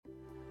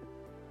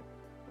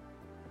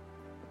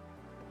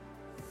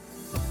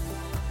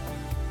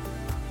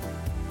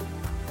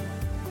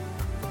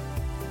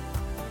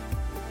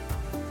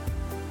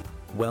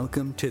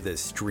Welcome to the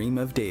Stream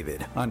of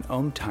David on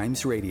Om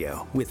Times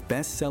Radio with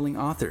best-selling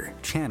author,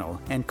 channel,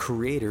 and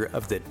creator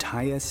of the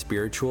Taya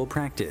spiritual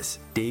practice,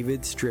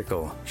 David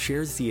Strickle,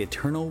 shares the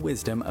eternal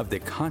wisdom of the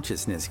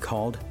consciousness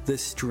called the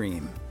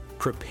Stream.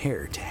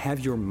 Prepare to have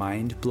your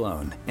mind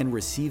blown and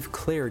receive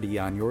clarity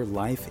on your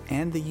life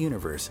and the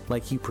universe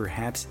like you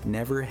perhaps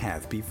never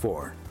have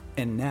before.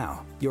 And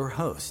now, your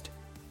host,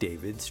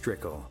 David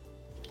Strickle.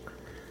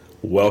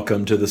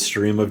 Welcome to the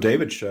Stream of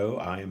David show.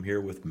 I am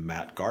here with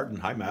Matt Gardan.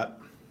 Hi, Matt.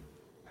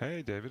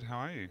 Hey, David. How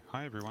are you?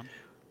 Hi, everyone.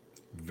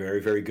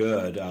 Very, very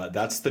good.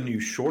 That's the new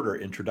shorter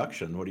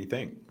introduction. What do you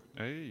think?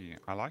 Hey,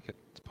 I like it.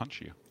 It's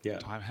punchier. Yeah.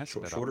 Time has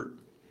sped shorter.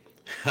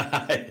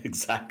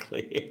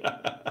 Exactly.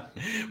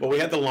 Well, we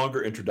had the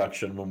longer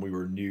introduction when we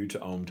were new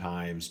to Om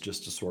Times,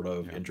 just to sort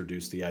of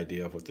introduce the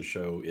idea of what the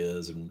show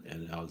is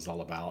and how it's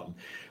all about. And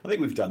I think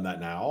we've done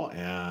that now,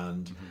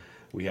 and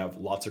we have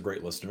lots of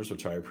great listeners,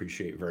 which I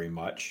appreciate very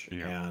much.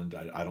 Yeah. And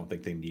I don't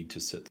think they need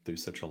to sit through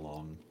such a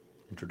long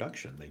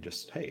introduction. They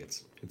just, hey,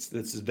 it's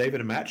the David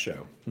and Matt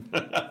show.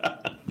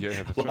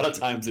 Yeah, a lot of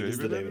times it is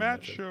the David and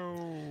Matt show.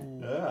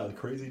 Yeah, the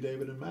crazy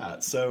David and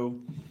Matt. So,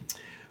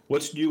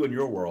 what's new in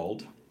your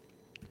world?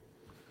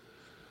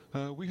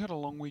 We had a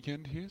long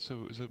weekend here,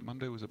 so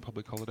Monday was a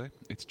public holiday.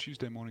 It's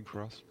Tuesday morning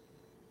for us,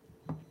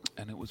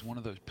 and it was one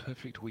of those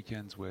perfect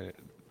weekends where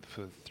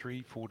for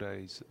 3-4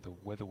 days the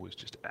weather was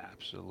just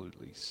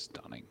absolutely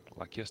stunning.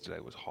 Like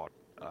yesterday was hot,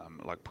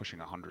 like pushing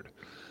 100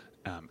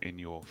 in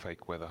your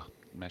fake weather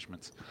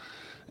measurements,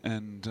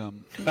 and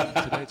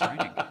today it's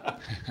raining.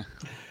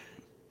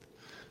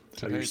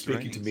 So you're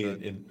speaking to me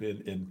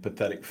in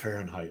pathetic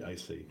Fahrenheit, I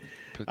see.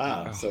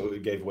 So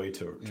it gave way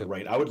to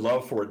rain. I would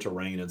love for it to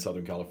rain in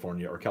Southern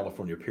California, or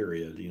California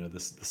period. You know, the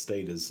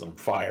state is on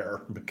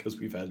fire because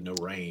we've had no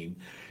rain.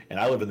 And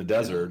I live in the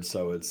desert,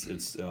 so it's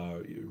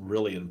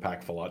really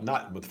impactful.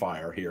 Not with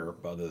fire here,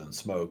 other than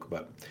smoke,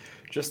 but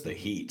just the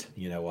heat.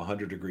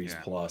 100 degrees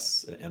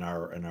plus in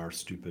our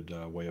stupid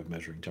way of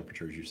measuring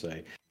temperature, as you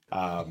say.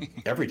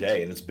 Every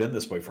day, and it's been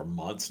this way for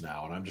months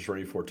now, and I'm just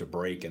ready for it to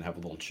break and have a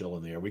little chill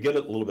in the air. We get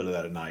a little bit of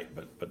that at night,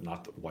 but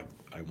not like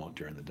I want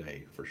during the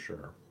day, for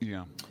sure.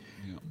 Yeah.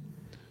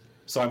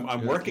 So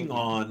I'm working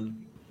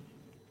on.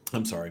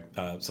 I'm sorry.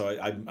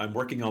 I'm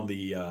working on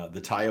the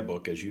Taya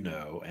book, as you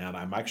know, and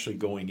I'm actually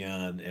going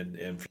in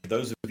and for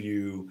those of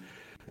you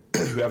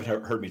who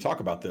haven't heard me talk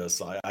about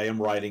this, I am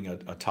writing a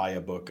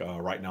Taya book.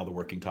 Right now, the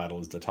working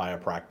title is The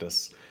Taya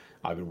Practice.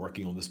 I've been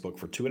working on this book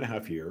for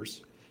 2.5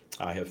 years.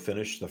 I have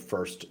finished the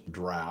first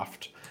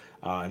draft,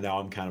 and now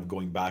I'm kind of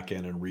going back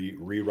in and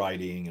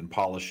rewriting and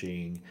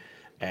polishing.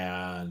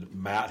 And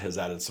Matt has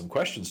added some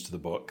questions to the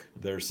book.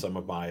 There's some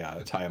of my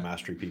Taya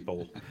Mastery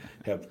people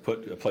have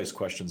placed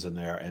questions in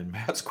there, and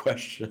Matt's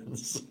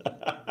questions.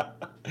 I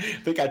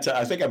think I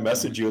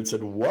messaged you and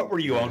said, "What were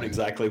you on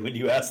exactly when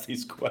you asked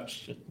these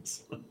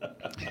questions?"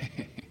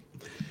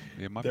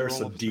 Yeah, my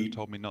parole officer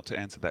told me not to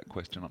answer that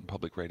question on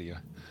public radio.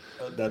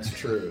 That's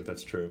true.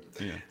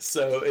 Yeah.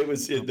 So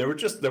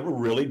there were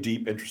really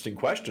deep, interesting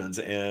questions,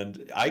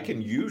 and I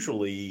can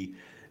usually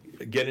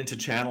get into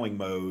channeling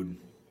mode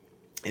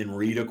and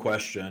read a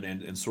question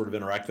and sort of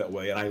interact that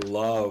way. And I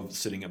love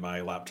sitting at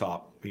my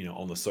laptop,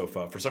 on the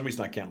sofa. For some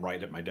reason, I can't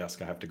write at my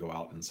desk. I have to go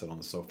out and sit on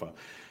the sofa,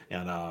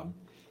 and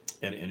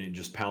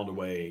just pound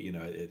away,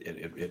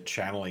 at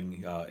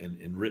channeling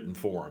in written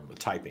form,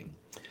 typing,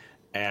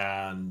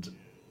 and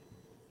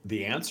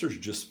the answers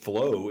just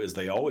flow as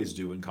they always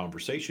do in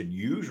conversation,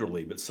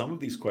 usually. But some of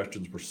these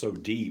questions were so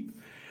deep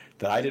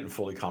that I didn't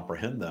fully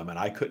comprehend them, and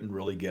I couldn't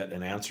really get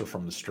an answer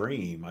from the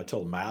stream. I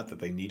told Matt that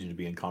they needed to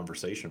be in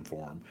conversation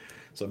form.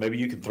 So maybe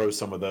you can throw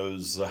some of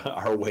those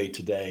our way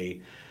today,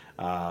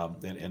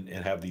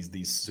 and have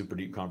these super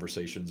deep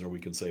conversations, or we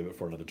can save it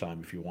for another time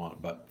if you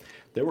want. But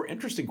there were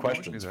interesting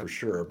questions for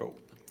sure. But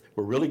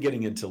we're really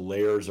getting into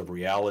layers of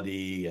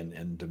reality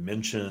and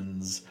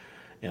dimensions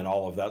and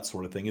all of that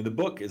sort of thing. And the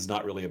book is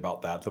not really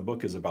about that. The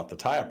book is about the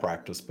Taya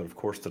practice, but of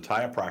course the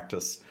Taya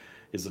practice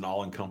is an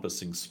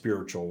all-encompassing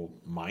spiritual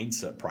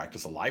mindset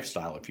practice, a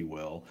lifestyle, if you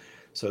will.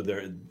 So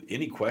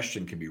any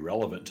question can be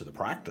relevant to the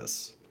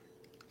practice,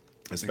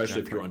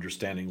 especially if you're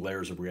understanding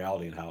layers of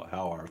reality and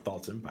how our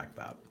thoughts impact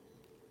that.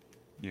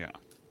 Yeah.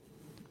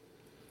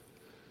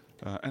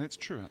 And it's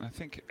true. And I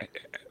think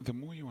the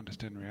more you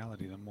understand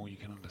reality, the more you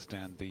can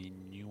understand the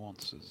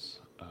nuances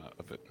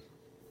of it.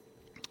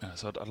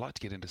 So I'd like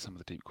to get into some of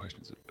the deep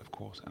questions, of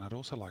course, and I'd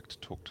also like to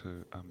talk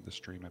to the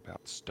stream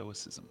about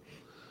Stoicism,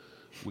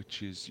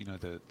 which is,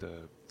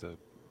 the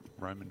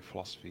Roman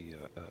philosophy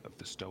of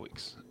the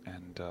Stoics,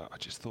 and I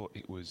just thought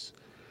it was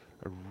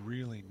a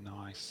really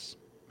nice,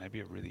 maybe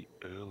a really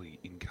early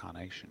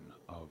incarnation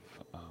of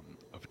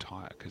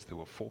Taya, because there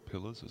were 4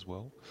 pillars as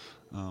well.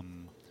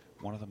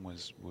 One of them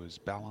was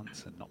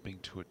balance and not being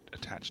too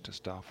attached to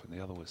stuff, and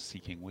the other was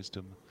seeking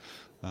wisdom.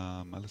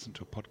 I listened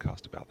to a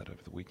podcast about that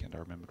over the weekend. I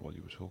remembered while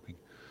you were talking.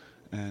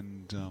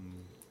 And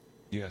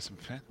some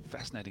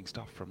fascinating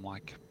stuff from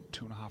like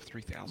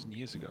 2,500-3,000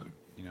 years ago.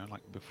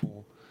 Like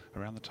before,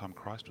 around the time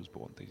Christ was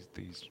born,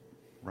 these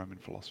Roman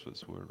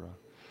philosophers were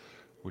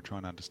We're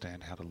trying to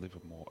understand how to live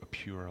a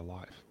purer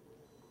life.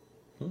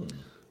 Hmm.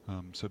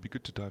 So it'd be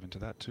good to dive into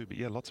that too. But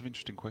yeah, lots of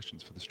interesting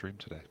questions for the stream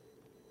today.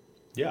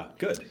 Yeah,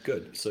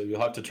 good. So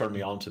you'll have to turn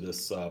me on to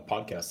this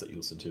podcast that you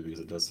listen to, because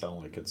it does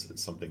sound like it's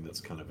something that's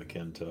kind of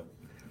akin to,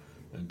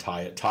 and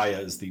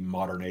Taya is the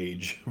modern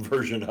age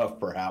version of,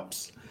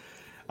 perhaps.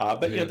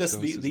 But yeah,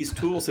 these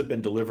tools have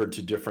been delivered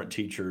to different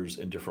teachers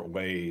in different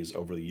ways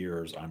over the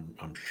years,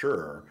 I'm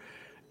sure.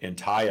 In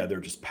Taya,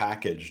 they're just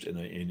packaged in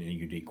a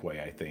unique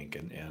way, I think,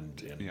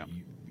 and Yeah.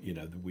 you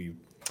know,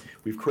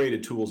 we've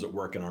created tools that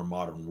work in our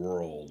modern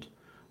world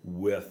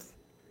with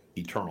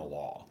eternal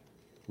law,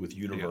 with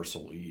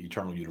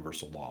eternal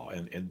universal law,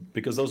 and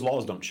because those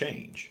laws don't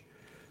change,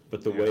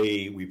 but the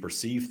way we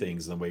perceive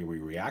things, and the way we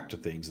react to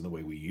things, and the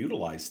way we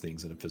utilize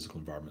things in a physical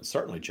environment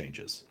certainly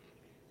changes.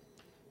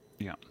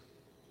 Yeah.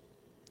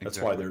 That's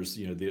why there's,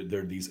 there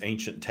are these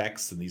ancient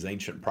texts and these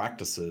ancient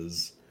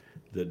practices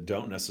that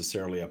don't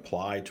necessarily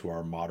apply to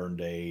our modern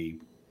day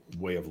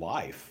way of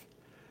life,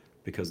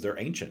 because they're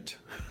ancient.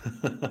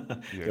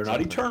 They're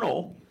not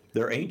eternal.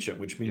 They're ancient,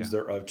 which means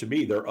they're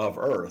of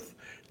earth.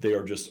 They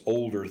are just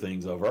older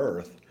things of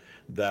earth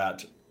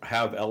that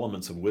have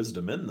elements of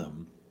wisdom in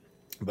them,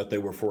 but they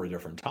were for a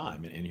different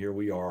time. And here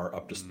we are,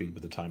 up to speed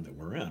with the time that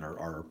we're in,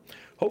 or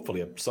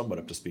hopefully somewhat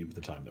up to speed with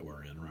the time that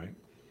we're in, right?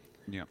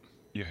 Yeah.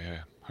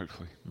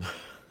 Hopefully.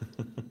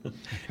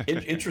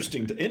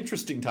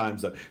 Interesting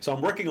times, though. So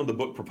I'm working on the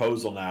book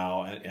proposal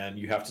now, and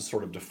you have to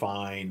sort of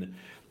define,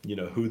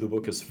 who the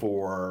book is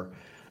for,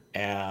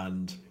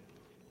 and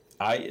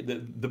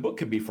the book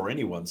could be for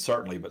anyone,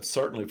 certainly, but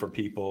certainly for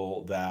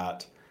people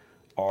that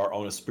are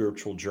on a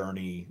spiritual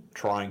journey,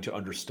 trying to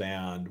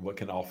understand what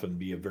can often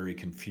be a very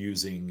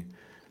confusing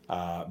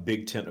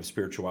big tent of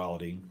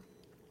spirituality.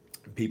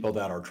 People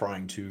that are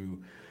trying to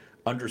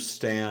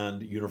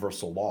understand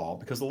universal law,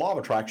 because the law of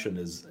attraction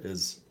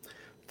is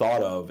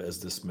thought of as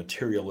this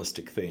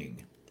materialistic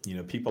thing.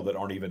 People that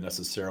aren't even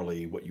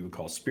necessarily what you would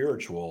call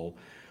spiritual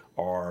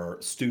are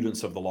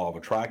students of the law of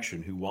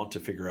attraction, who want to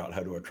figure out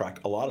how to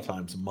attract, a lot of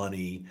times,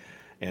 money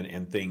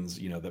and things,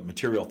 that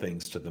material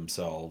things, to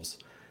themselves,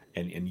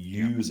 and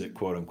use it,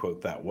 quote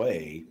unquote, that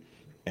way.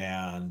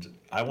 And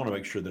I want to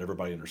make sure that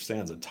everybody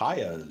understands that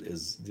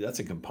that's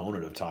a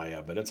component of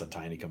Taya, but it's a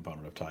tiny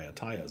component of Taya.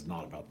 Taya is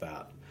not about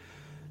that.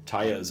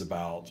 Taya is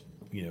about,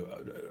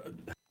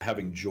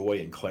 having joy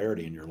and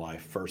clarity in your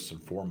life first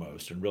and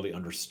foremost, and really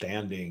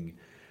understanding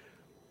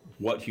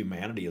what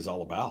humanity is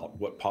all about,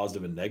 what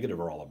positive and negative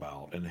are all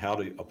about, and how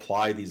to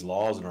apply these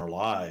laws in our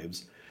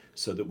lives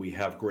so that we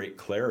have great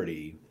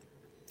clarity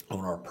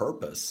on our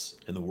purpose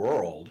in the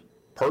world,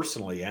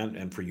 personally,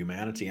 and for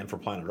humanity, and for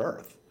planet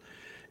Earth.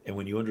 And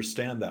when you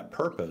understand that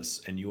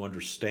purpose, and you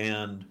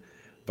understand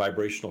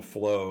vibrational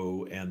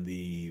flow and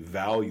the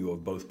value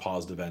of both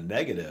positive and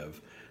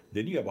negative,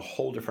 then you have a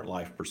whole different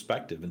life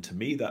perspective. And to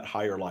me, that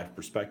higher life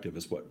perspective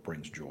is what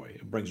brings joy.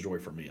 It brings joy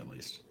for me, at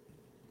least.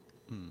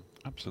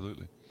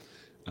 Absolutely.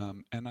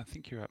 And I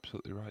think you're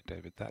absolutely right,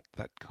 David.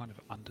 That kind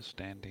of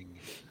understanding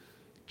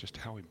just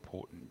how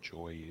important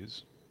joy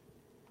is.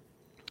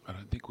 I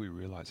don't think we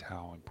realize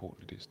how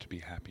important it is to be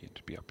happy and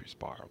to be up your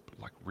spiral, but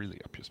like really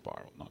up your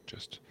spiral, not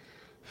just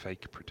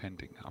fake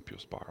pretending up your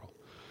spiral.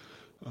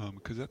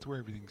 Because that's where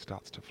everything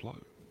starts to flow.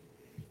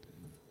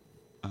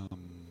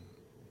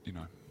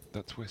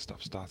 That's where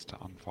stuff starts to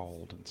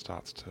unfold and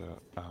starts to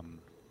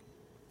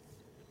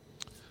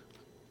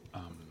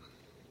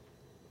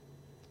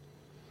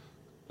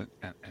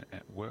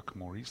and work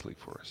more easily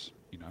for us.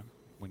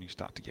 When you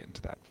start to get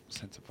into that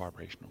sense of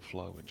vibrational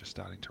flow, and just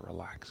starting to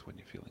relax when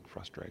you're feeling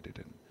frustrated,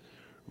 and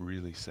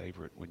really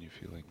savor it when you're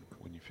feeling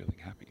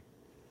happy.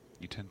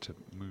 You tend to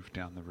move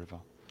down the river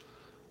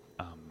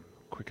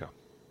quicker.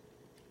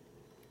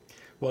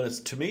 Well,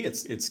 to me,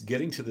 it's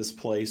getting to this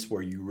place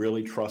where you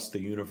really trust the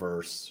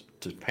universe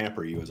to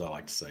pamper you, as I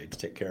like to say, to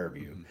take care of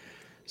you. Mm-hmm.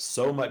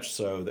 So much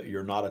so that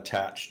you're not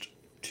attached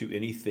to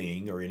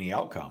anything or any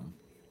outcome.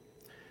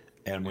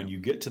 And when you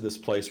get to this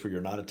place where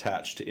you're not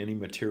attached to any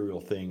material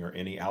thing or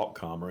any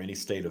outcome or any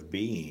state of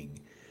being,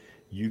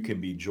 you can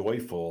be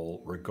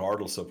joyful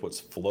regardless of what's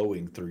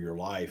flowing through your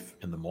life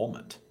in the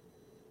moment.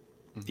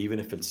 Mm-hmm. Even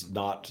if it's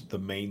not the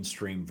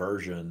mainstream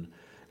version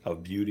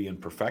of beauty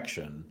and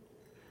perfection,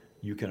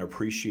 you can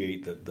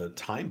appreciate the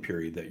time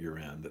period that you're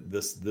in, that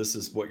this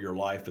is what your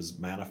life is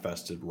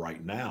manifested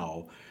right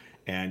now,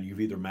 and you've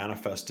either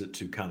manifested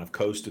to kind of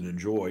coast and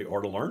enjoy,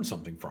 or to learn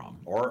something from,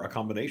 or a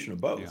combination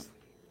of both.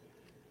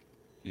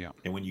 Yeah.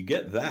 And when you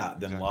get that,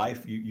 then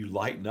life, you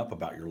lighten up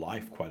about your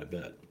life quite a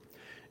bit.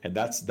 And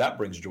that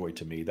brings joy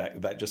to me.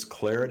 That just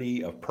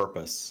clarity of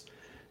purpose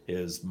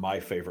is my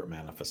favorite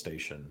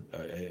manifestation,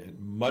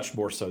 much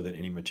more so than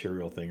any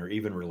material thing or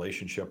even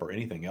relationship or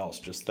anything else.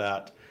 Just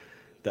that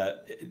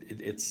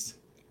it's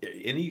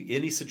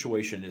any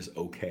situation is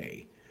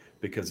okay,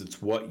 because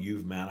it's what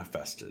you've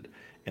manifested.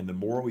 And the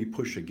more we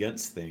push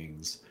against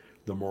things,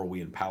 the more we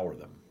empower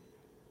them.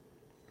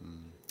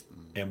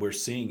 And we're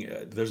seeing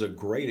there's a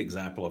great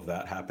example of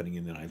that happening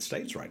in the United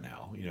States right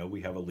now.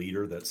 We have a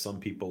leader that some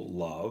people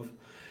love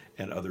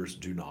and others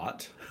do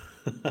not.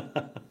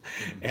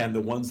 And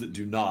the ones that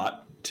do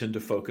not tend to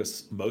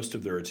focus most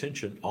of their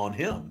attention on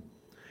him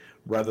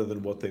rather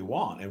than what they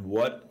want. And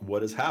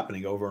what is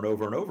happening over and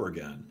over and over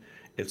again?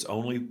 It's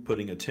only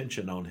putting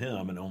attention on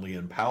him and only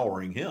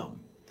empowering him.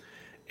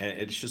 And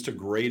it's just a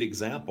great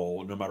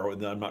example, no matter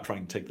what. I'm not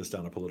trying to take this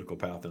down a political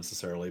path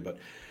necessarily, but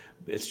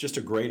it's just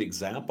a great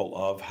example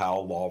of how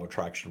law of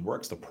attraction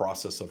works, the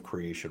process of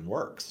creation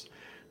works.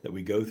 That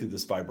we go through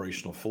this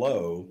vibrational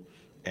flow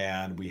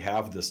and we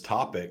have this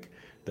topic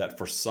that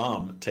for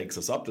some takes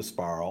us up the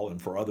spiral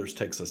and for others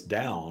takes us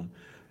down.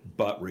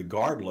 But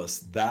regardless,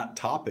 that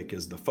topic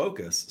is the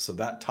focus, so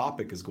that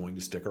topic is going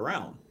to stick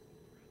around.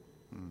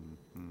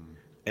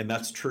 And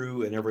that's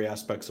true in every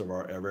aspect of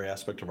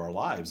our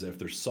lives. If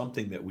there's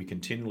something that we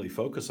continually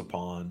focus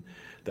upon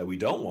that we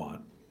don't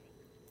want,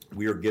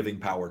 we are giving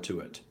power to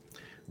it.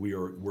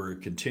 We're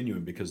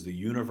continuing, because the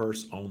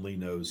universe only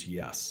knows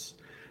yes.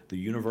 The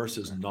universe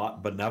is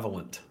not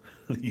benevolent.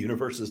 The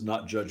universe is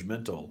not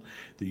judgmental.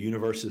 The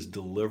universe is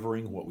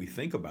delivering what we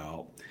think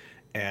about,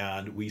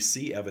 and we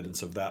see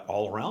evidence of that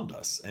all around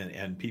us.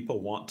 And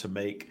people want to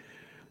make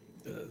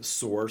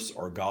source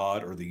or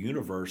God or the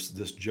universe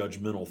this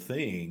judgmental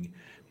thing,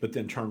 but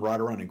then turn right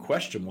around and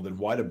question, well, then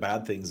why do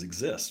bad things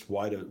exist?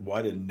 Why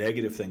do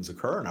negative things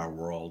occur in our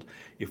world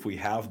if we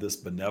have this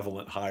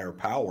benevolent higher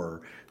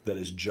power that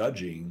is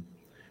judging?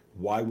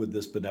 Why would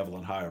this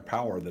benevolent higher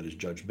power that is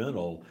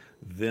judgmental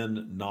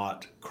then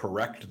not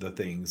correct the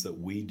things that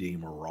we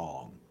deem are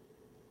wrong?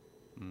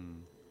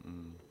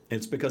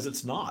 It's because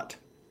it's not.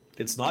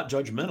 It's not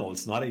judgmental.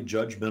 It's not a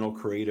judgmental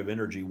creative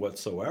energy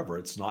whatsoever.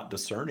 It's not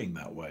discerning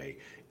that way.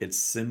 It's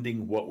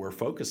sending what we're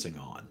focusing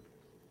on.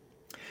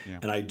 Yeah.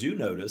 And I do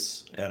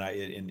notice,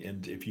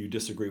 and if you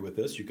disagree with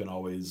this, you can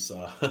always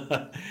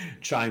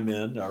chime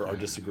in or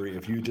disagree.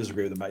 If you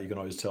disagree with Matt, you can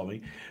always tell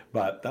me.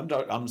 But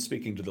I'm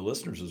speaking to the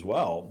listeners as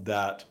well,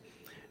 that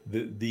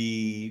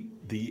the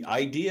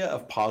idea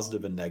of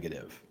positive and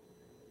negative,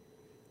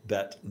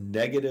 that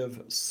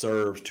negative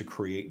serves to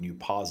create new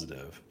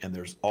positive, and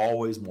there's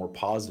always more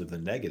positive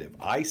than negative.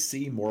 I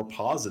see more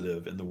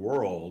positive in the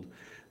world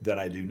than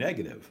I do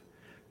negative.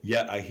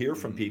 Yet I hear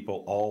from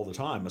people all the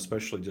time,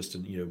 especially just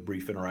in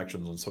brief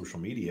interactions on social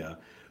media,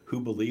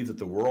 who believe that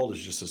the world is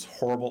just this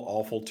horrible,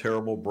 awful,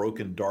 terrible,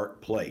 broken,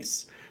 dark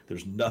place.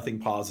 There's nothing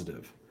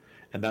positive.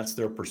 And that's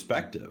their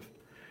perspective.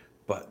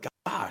 But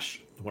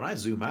gosh, when I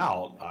zoom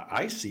out,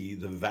 I see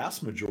the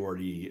vast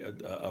majority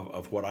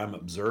of what I'm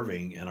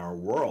observing in our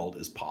world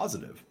is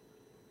positive.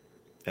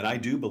 And I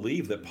do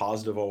believe that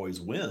positive always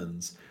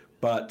wins,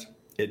 but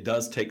it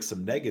does take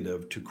some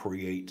negative to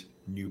create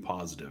new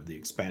positive, the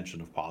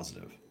expansion of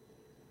positive.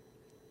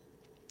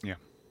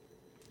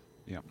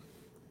 Yeah,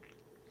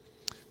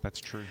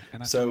 that's true.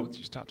 And I so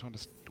think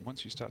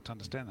once you start to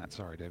understand that,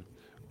 sorry, David,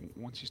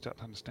 once you start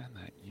to understand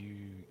that,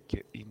 you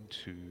get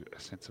into a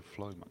sense of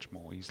flow much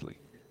more easily.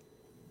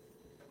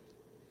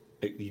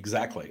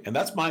 Exactly. And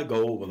that's my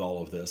goal with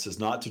all of this, is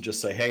not to just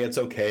say, hey, it's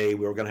okay,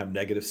 we're going to have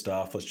negative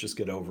stuff, let's just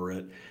get over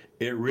it.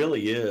 It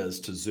really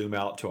is to zoom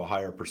out to a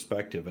higher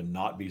perspective and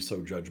not be so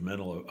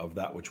judgmental of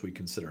that which we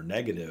consider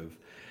negative,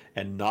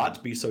 and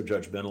not be so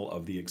judgmental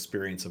of the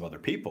experience of other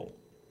people.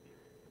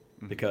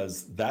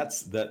 Because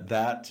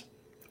that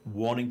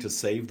wanting to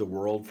save the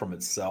world from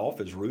itself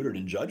is rooted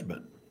in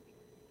judgment.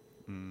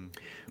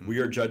 We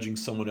are judging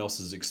someone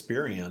else's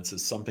experience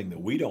as something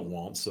that we don't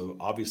want, so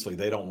obviously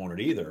they don't want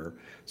it either,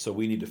 so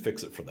we need to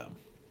fix it for them.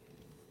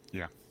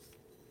 Yeah,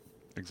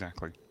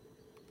 exactly.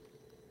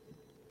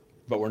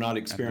 But we're not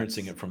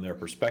experiencing it from their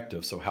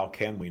perspective, so how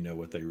can we know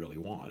what they really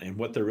want and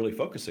what they're really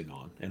focusing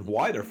on and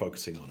why they're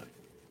focusing on it?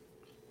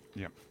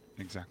 Yeah,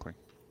 exactly.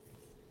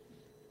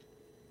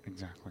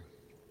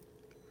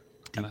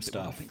 Deep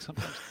stuff. I think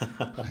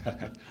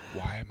sometimes,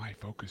 why am I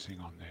focusing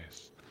on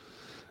this?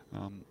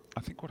 I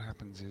think what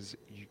happens is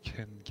you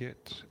can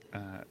get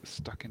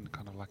stuck in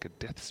kind of like a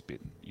death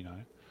spin,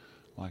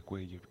 like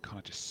where you're kind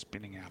of just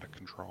spinning out of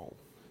control,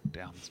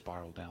 down the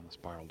spiral.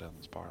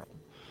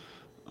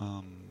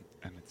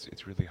 And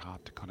it's really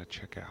hard to kind of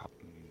check out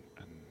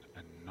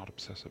and not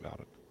obsess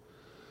about it.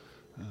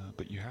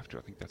 But you have to.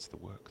 I think that's the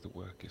work. The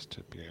work is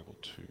to be able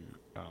to,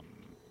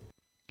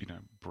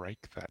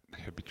 break that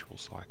habitual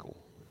cycle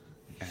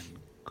and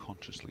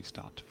consciously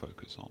start to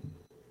focus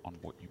on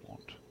what you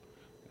want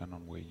and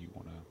on where you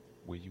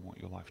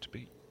want your life to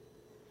be.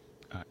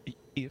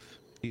 If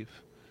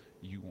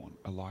you want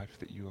a life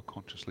that you are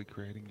consciously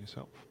creating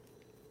yourself.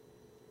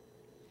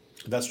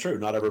 That's true.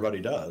 Not everybody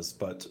does,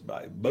 but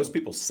most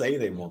people say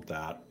they want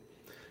that,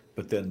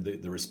 but then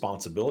the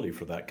responsibility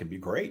for that can be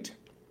great.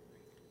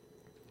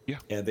 Yeah.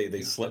 And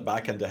they slip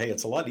back into, hey,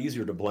 it's a lot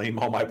easier to blame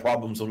all my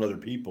problems on other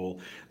people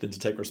than to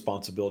take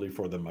responsibility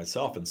for them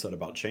myself and set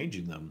about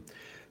changing them.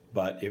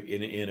 But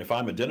if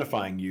I'm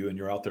identifying you and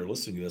you're out there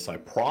listening to this, I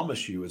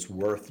promise you it's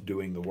worth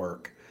doing the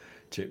work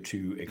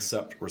to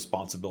accept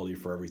responsibility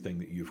for everything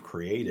that you've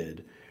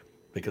created,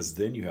 because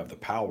then you have the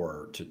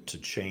power to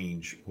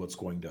change what's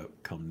going to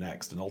come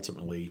next. And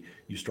ultimately,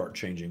 you start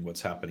changing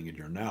what's happening in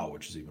your now,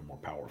 which is even more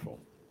powerful.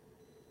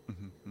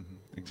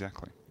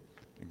 Exactly.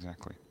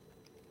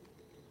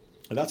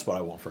 And that's what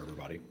I want for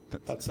everybody.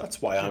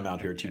 That's why I'm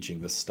out here teaching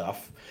this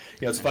stuff.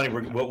 It's funny.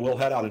 We'll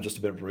head out in just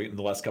a bit in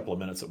the last couple of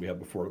minutes that we have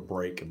before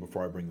break and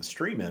before I bring the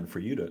stream in for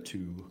you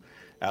to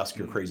ask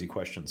your crazy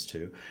questions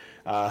to.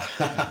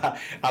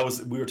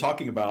 We were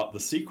talking about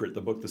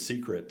the book The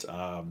Secret,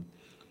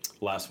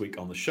 last week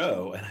on the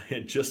show, and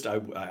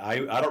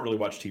I don't really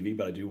watch TV,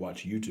 but I do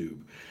watch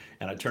YouTube.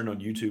 And I turned on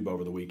YouTube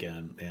over the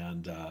weekend,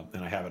 and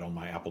I have it on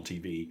my Apple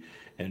TV.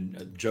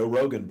 And Joe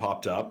Rogan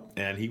popped up,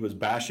 and he was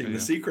bashing The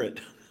Secret.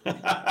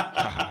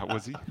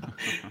 Was he?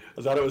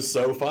 I thought it was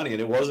so funny,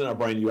 and it wasn't a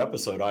brand new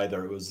episode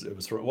either.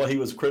 He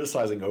was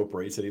criticizing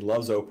Oprah. He said he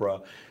loves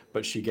Oprah,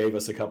 but she gave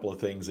us a couple of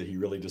things that he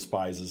really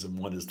despises, and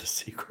one is The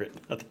Secret.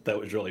 I thought that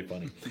was really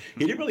funny.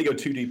 He didn't really go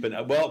too deep in.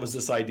 Well, it was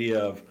this idea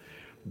of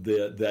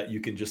that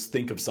you can just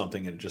think of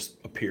something and it just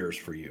appears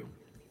for you.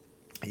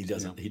 He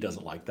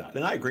doesn't like that,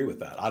 and I agree with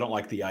that. I don't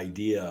like the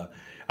idea.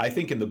 I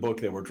think in the book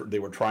they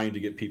were trying to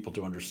get people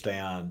to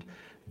understand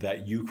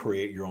that you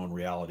create your own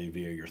reality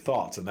via your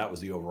thoughts, and that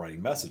was the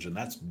overriding message, and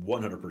that's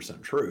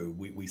 100% true.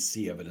 We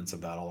see evidence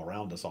of that all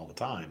around us all the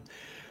time.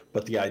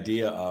 But the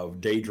idea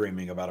of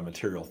daydreaming about a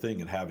material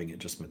thing and having it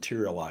just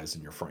materialize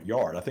in your front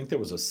yard. I think there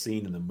was a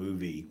scene in the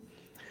movie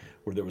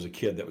where there was a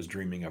kid that was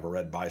dreaming of a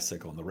red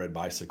bicycle, and the red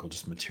bicycle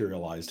just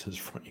materialized his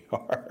front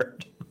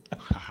yard.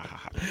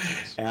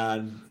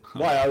 And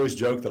I always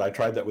joke that I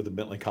tried that with a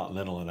Bentley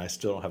Continental, and I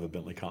still don't have a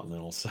Bentley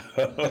Continental, so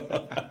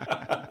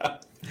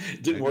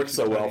it didn't work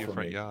so well for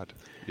me. Yard.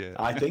 Yeah.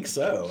 I think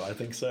so.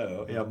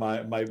 Yeah,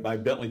 my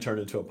Bentley turned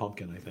into a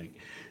pumpkin, I think.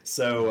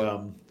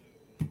 So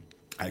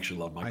I actually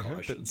love my car.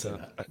 I shouldn't say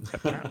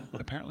that.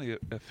 Apparently,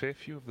 a fair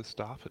few of the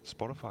staff at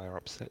Spotify are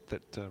upset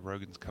that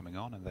Rogan's coming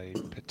on, and they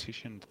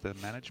petitioned the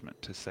management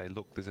to say,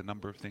 look, there's a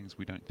number of things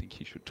we don't think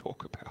he should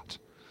talk about.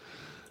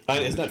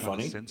 Isn't that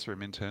funny? Censor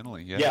him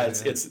internally.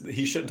 It's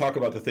he shouldn't talk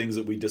about the things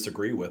that we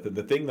disagree with. And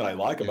the thing that I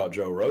like about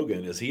Joe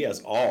Rogan is he has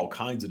all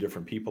kinds of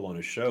different people on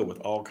his show with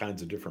all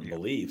kinds of different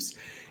beliefs,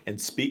 and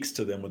speaks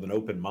to them with an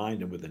open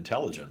mind and with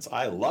intelligence.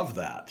 I love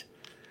that.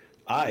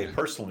 I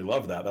personally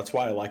love that. That's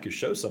why I like his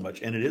show so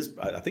much. And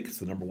I think it's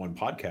the number one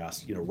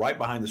podcast, right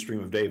behind the Stream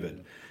of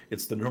David.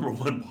 It's the number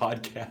one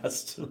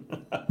podcast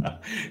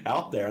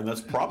out there, and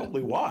that's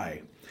probably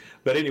why.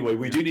 But anyway,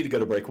 we do need to go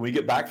to break. When we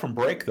get back from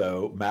break,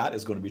 though, Matt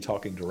is going to be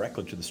talking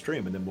directly to the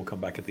stream, and then we'll come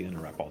back at the end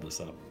and wrap all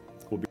this up.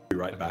 We'll be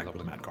right back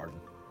with Matt Gardan.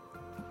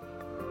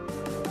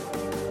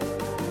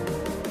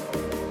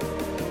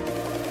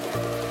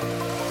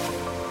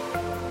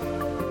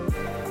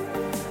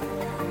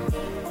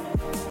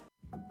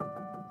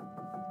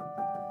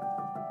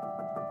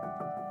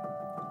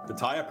 The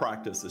Taya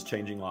practice is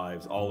changing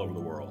lives all over the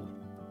world.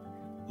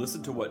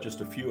 Listen to what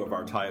just a few of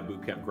our Taya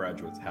Bootcamp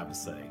graduates have to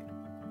say.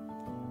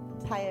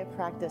 Taya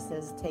practice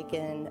has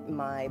taken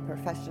my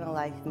professional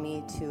life,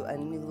 me, to a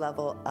new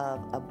level of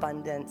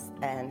abundance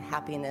and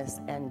happiness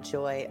and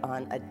joy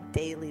on a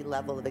daily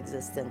level of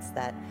existence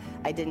that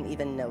I didn't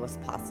even know was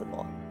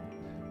possible.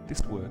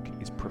 This work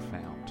is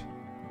profound.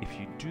 If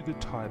you do the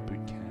Taya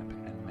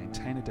Bootcamp and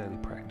maintain a daily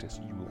practice,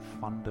 you will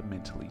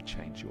fundamentally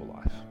change your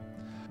life.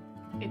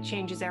 It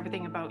changes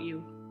everything about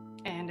you,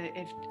 and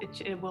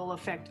it will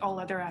affect all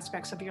other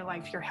aspects of your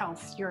life, your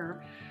health,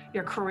 your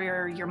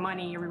career, your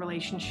money, your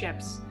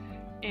relationships.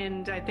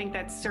 And I think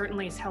that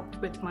certainly has helped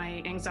with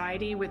my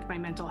anxiety, with my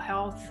mental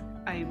health.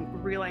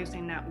 I'm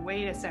realizing that,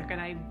 wait a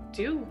second, I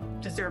do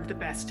deserve the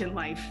best in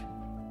life.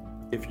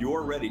 If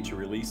you're ready to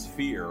release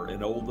fear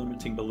and old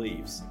limiting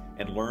beliefs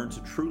and learn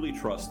to truly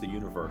trust the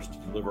universe to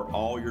deliver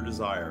all your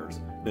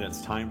desires, then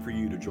it's time for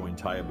you to join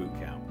Taya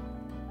Bootcamp.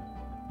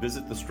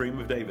 Visit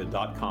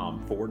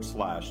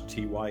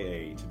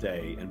thestreamofdavid.com/TYA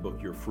today and book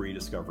your free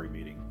discovery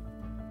meeting.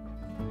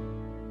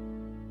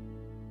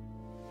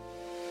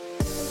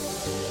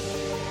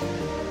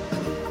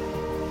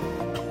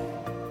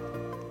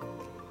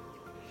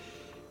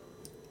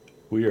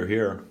 We are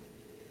here.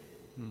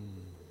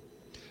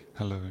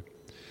 Hello.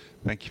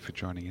 Thank you for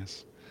joining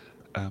us.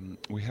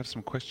 We have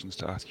some questions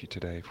to ask you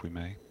today, if we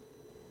may.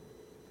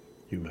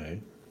 You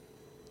may.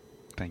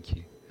 Thank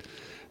you.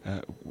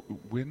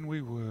 When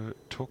we were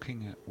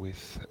talking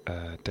with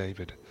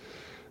David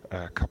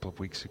a couple of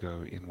weeks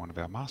ago in one of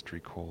our mastery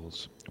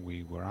calls,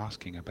 we were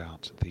asking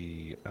about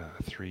the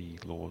 3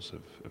 laws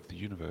of the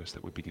universe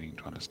that we're beginning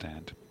to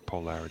understand: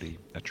 polarity,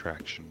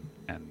 attraction,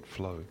 and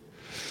flow.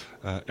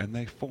 And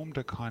they formed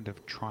a kind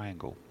of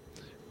triangle,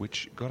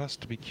 which got us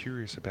to be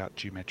curious about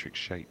geometric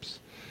shapes.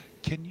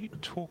 Can you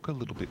talk a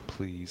little bit,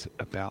 please,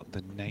 about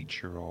the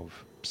nature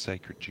of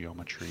sacred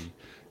geometry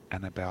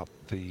and about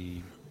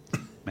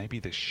maybe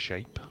the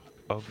shape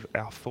of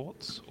our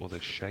thoughts or the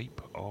shape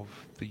of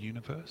the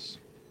universe?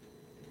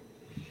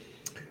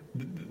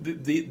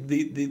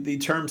 The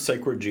term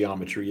sacred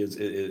geometry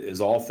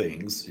is all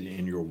things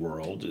in your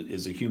world. It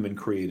is a human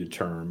created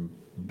term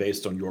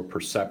based on your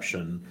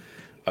perception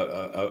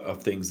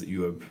of things that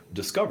you have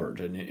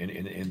discovered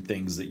and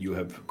things that you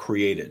have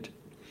created.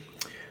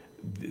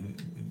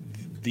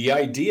 The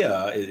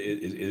idea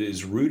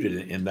is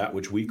rooted in that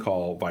which we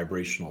call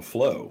vibrational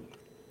flow.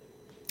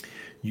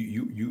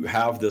 you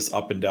have this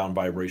up and down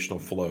vibrational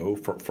flow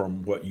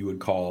from what you would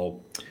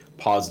call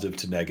positive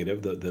to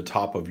negative, the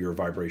top of your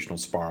vibrational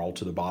spiral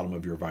to the bottom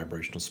of your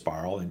vibrational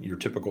spiral. And your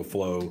typical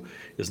flow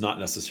is not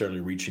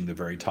necessarily reaching the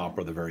very top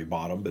or the very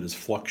bottom, but is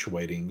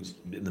fluctuating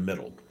in the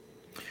middle.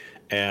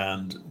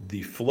 And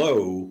the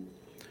flow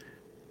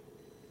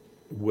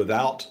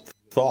without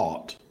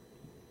thought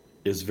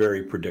is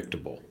very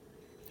predictable.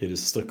 It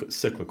is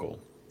cyclical.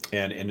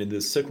 And in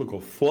this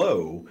cyclical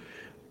flow,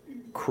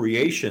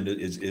 creation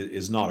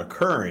is not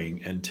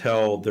occurring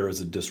until there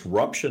is a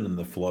disruption in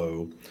the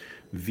flow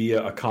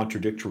via a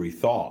contradictory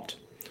thought.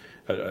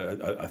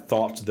 A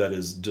thought that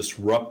is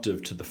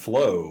disruptive to the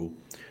flow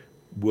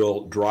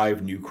will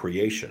drive new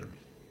creation.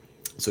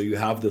 So you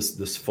have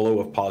this flow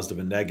of positive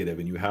and negative,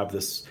 and you have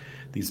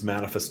these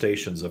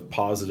manifestations of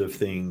positive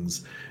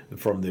things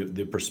from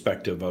the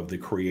perspective of the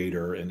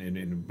creator.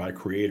 And by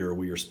creator,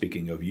 we are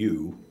speaking of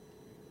you,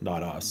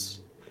 not us.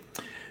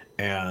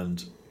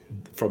 And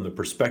from the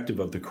perspective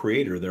of the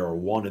creator, there are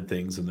wanted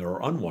things and there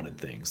are unwanted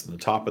things. And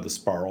the top of the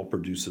spiral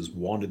produces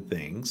wanted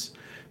things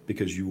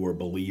because you are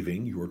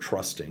believing, you are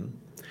trusting.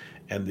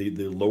 And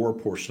the lower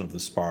portion of the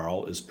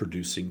spiral is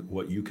producing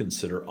what you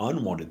consider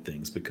unwanted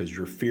things because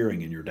you're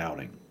fearing and you're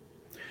doubting.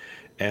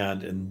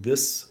 And in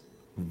this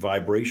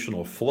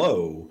vibrational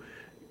flow,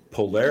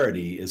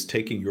 polarity is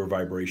taking your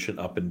vibration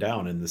up and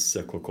down in this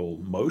cyclical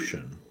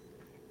motion.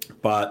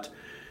 But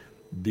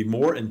the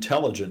more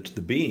intelligent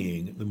the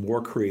being, the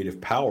more creative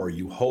power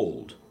you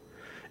hold.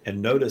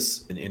 And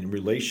notice in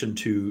relation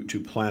to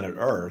planet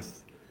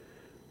Earth,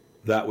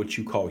 that which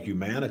you call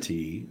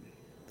humanity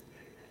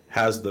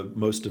has the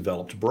most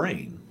developed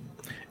brain.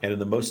 And in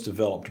the most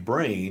developed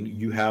brain,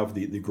 you have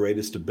the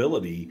greatest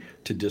ability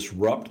to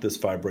disrupt this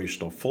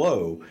vibrational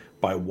flow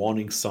by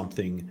wanting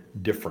something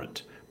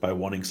different, by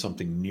wanting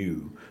something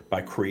new,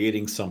 by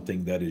creating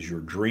something that is your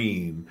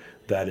dream,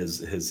 that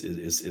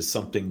is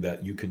something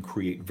that you can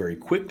create very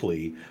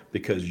quickly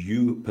because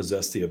you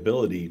possess the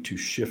ability to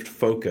shift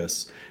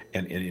focus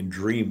and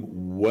dream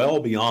well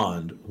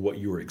beyond what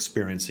you are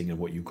experiencing and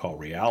what you call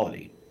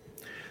reality.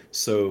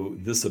 So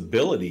this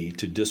ability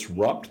to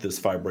disrupt this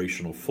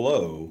vibrational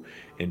flow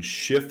and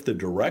shift the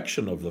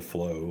direction of the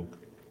flow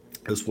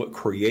is what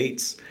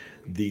creates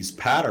these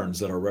patterns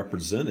that are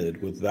represented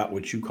with that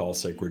which you call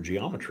sacred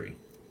geometry.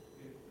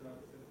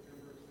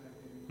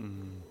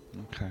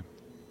 Okay.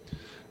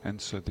 And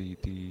so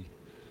the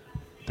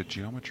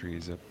geometry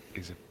is a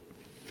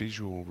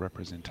visual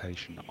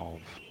representation of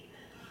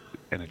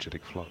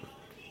energetic flow.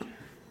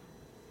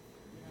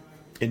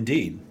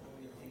 Indeed.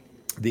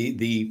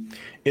 The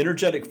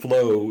energetic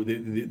flow,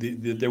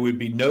 there would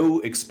be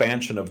no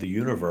expansion of the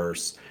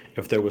universe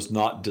if there was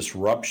not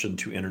disruption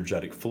to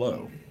energetic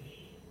flow.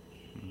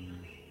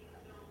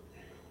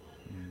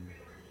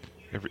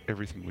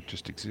 Everything would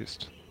just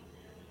exist.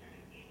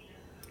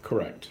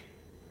 Correct.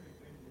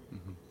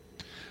 Mm-hmm.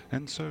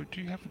 And so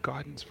do you have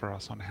guidance for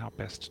us on how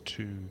best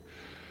to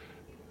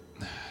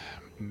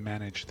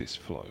manage this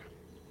flow?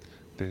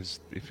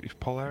 If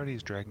polarity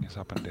is dragging us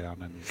up and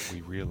down and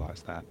we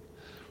realize that,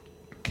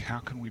 how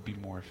can we be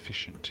more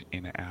efficient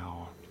in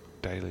our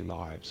daily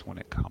lives when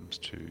it comes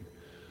to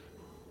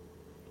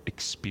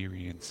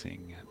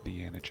experiencing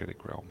the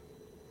energetic realm?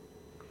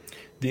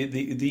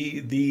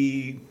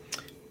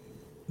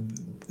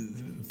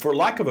 For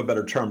lack of a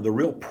better term, the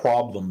real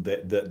problem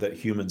that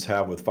humans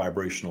have with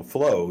vibrational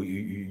flow,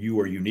 you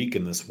are unique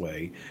in this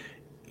way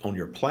on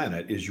your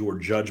planet, is your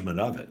judgment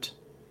of it.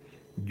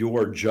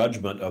 Your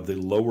judgment of the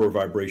lower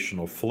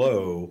vibrational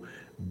flow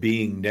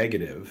being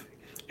negative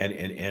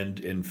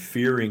and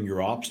fearing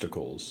your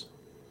obstacles,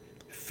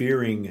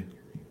 fearing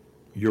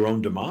your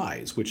own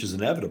demise, which is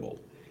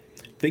inevitable.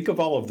 Think of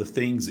all of the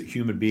things that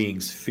human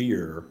beings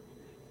fear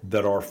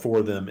that are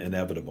for them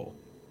inevitable.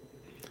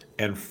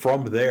 And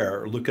from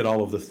there, look at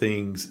all of the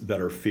things that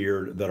are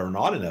feared that are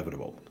not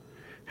inevitable.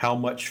 How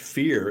much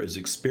fear is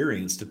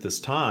experienced at this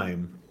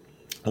time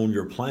on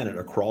your planet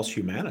across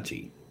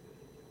humanity?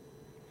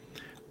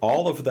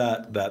 All of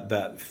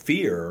that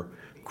fear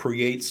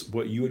creates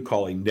what you would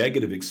call a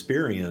negative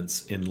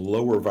experience in your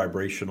lower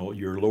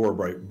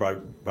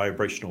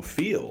vibrational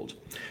field.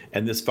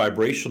 And this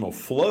vibrational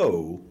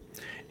flow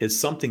is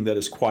something that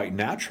is quite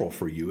natural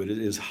for you. It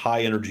is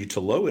high energy to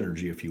low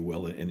energy, if you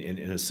will, and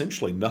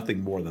essentially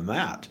nothing more than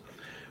that.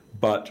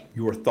 But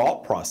your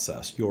thought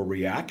process, your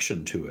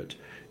reaction to it,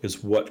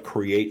 is what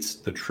creates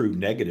the true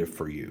negative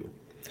for you.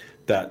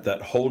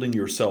 That holding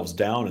yourselves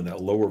down in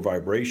that lower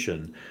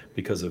vibration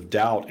because of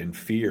doubt and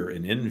fear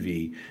and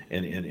envy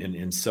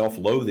and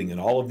self-loathing and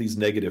all of these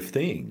negative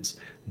things,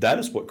 that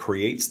is what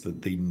creates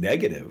the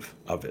negative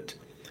of it.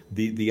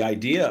 The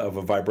idea of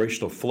a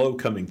vibrational flow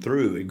coming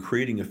through and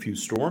creating a few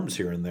storms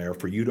here and there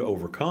for you to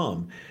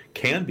overcome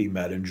can be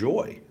met in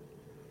joy.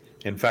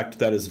 In fact,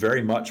 that is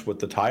very much what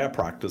the Taya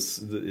practice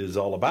is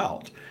all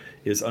about,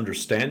 is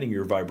understanding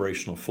your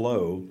vibrational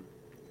flow,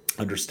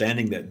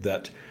 understanding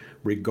that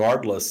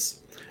regardless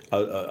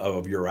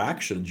of your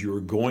actions, you're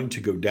going to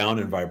go down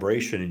in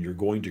vibration and you're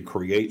going to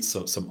create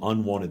some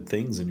unwanted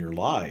things in your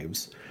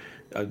lives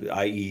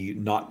i.e.,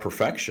 not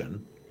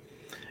perfection.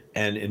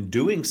 And in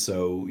doing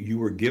so,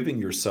 you are giving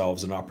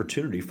yourselves an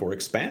opportunity for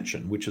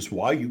expansion, which is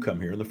why you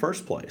come here in the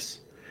first place.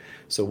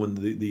 So when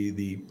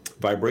the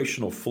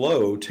vibrational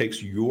flow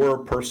takes your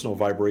personal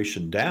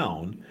vibration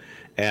down,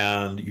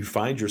 and you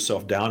find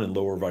yourself down in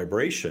lower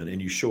vibration,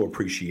 and you show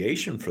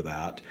appreciation for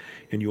that,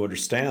 and you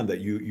understand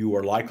that you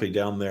are likely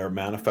down there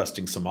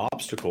manifesting some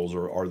obstacles,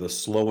 or the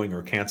slowing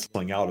or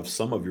canceling out of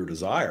some of your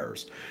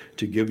desires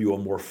to give you a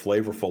more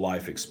flavorful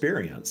life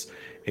experience,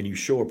 and you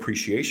show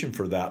appreciation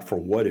for that for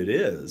what it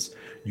is,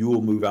 you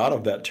will move out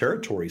of that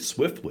territory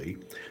swiftly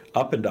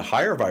up into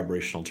higher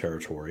vibrational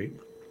territory,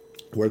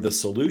 where the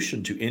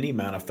solution to any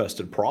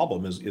manifested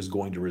problem is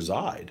going to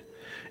reside.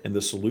 And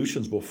the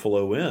solutions will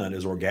flow in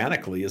as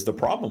organically as the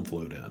problem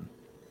flowed in.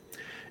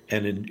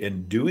 And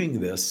in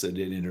doing this and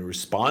in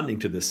responding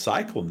to this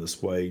cycle in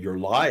this way, your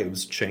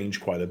lives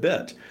change quite a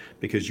bit,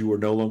 because you are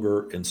no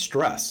longer in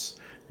stress.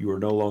 You are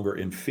no longer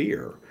in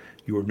fear.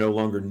 You are no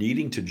longer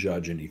needing to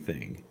judge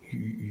anything.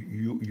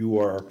 You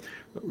are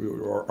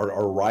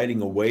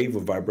riding a wave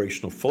of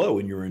vibrational flow,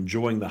 and you're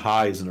enjoying the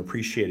highs and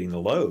appreciating the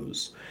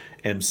lows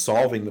and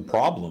solving the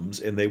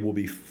problems, and they will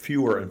be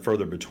fewer and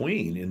further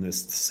between in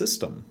this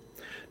system,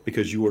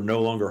 because you are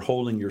no longer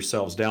holding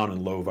yourselves down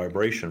in low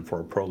vibration for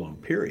a prolonged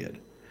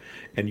period.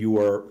 And you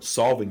are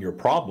solving your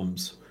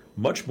problems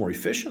much more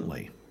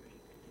efficiently,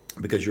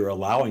 because you're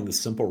allowing the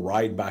simple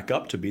ride back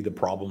up to be the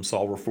problem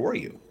solver for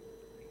you.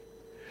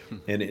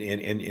 And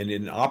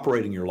in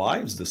operating your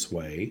lives this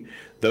way,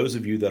 those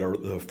of you that are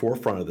at the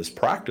forefront of this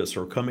practice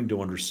are coming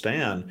to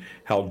understand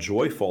how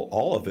joyful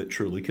all of it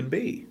truly can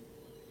be.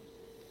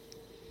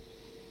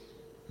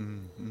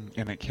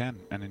 And it can.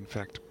 And in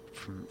fact,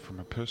 from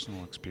a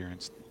personal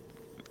experience,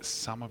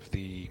 some of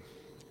the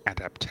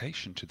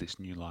adaptation to this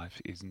new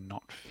life is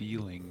not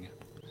feeling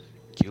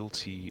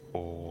guilty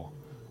or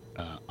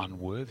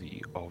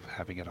unworthy of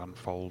having it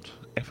unfold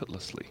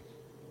effortlessly.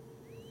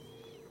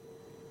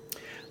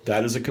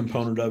 That is a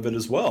component of it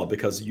as well,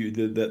 because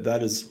that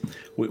is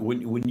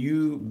when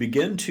you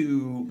begin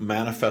to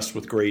manifest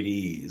with great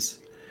ease,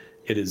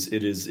 it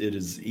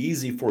is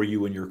easy for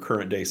you in your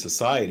current day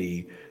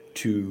society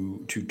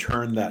to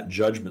turn that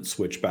judgment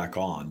switch back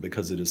on,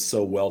 because it is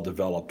so well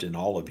developed in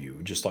all of you,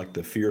 just like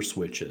the fear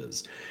switch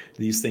is.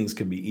 These things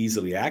can be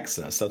easily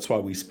accessed. That's why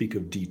we speak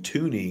of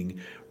detuning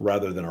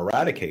rather than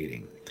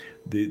eradicating.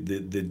 The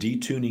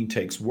detuning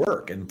takes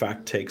work, in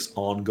fact, takes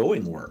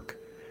ongoing work,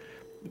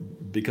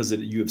 because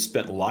you have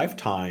spent a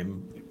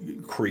lifetime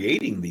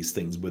creating these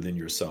things within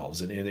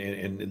yourselves, and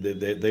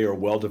they are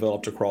well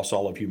developed across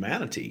all of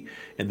humanity.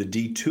 And the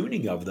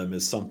detuning of them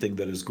is something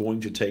that is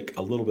going to take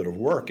a little bit of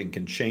work and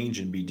can change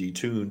and be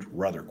detuned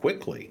rather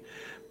quickly.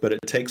 But it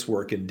takes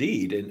work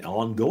indeed, and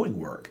ongoing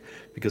work,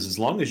 because as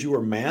long as you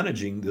are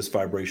managing this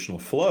vibrational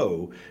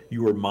flow,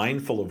 you are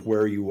mindful of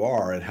where you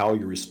are and how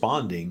you're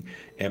responding,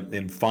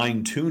 and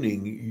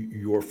fine-tuning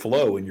your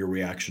flow and your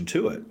reaction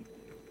to it.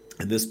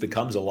 And this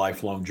becomes a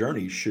lifelong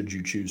journey, should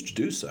you choose to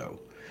do so.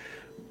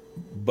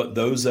 But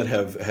those that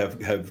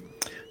have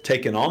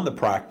taken on the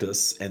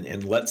practice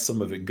and let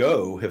some of it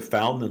go have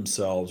found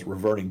themselves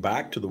reverting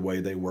back to the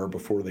way they were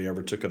before they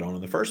ever took it on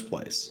in the first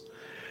place.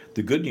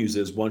 The good news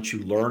is, once you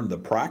learn the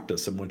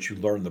practice and once you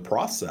learn the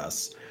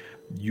process,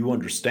 you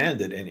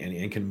understand it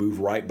and can move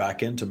right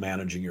back into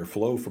managing your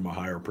flow from a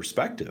higher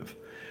perspective.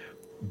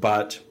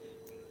 But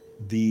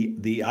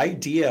the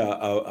idea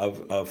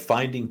of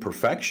finding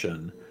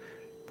perfection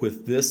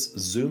with this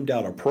zoomed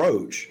out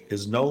approach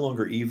is no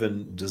longer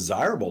even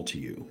desirable to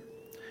you,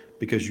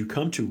 because you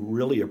come to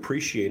really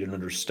appreciate and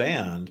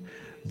understand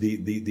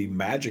the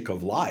magic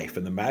of life.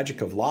 And the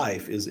magic of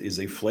life is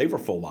a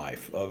flavorful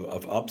life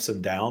of ups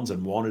and downs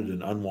and wanted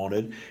and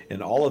unwanted,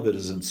 and all of it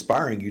is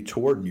inspiring you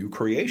toward new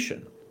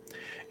creation.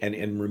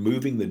 And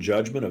removing the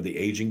judgment of the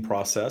aging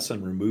process,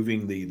 and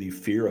removing the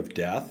fear of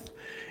death,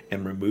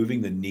 and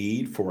removing the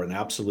need for an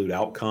absolute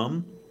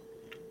outcome,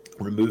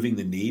 removing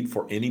the need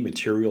for any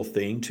material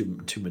thing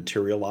to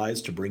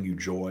materialize to bring you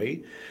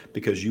joy,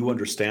 because you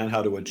understand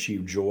how to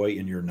achieve joy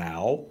in your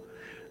now.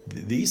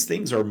 These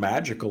things are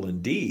magical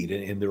indeed,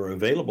 and they're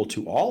available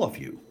to all of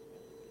you.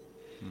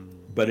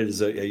 But it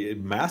is a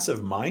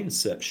massive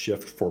mindset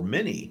shift for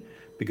many,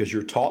 because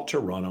you're taught to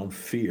run on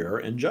fear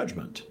and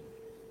judgment.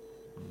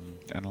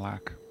 And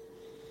lack.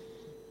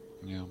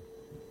 Yeah.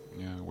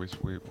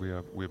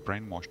 We're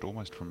brainwashed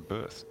almost from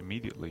birth,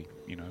 immediately,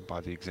 by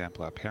the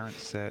example our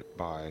parents set,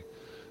 by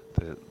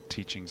the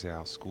teachings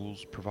our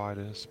schools provide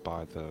us,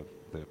 by the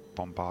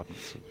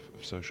bombardments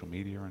of social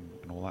media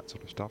and all that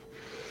sort of stuff.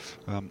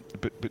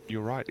 But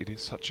you're right, it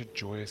is such a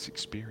joyous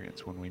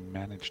experience when we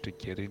manage to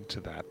get into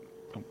that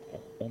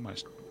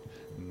almost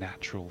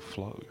natural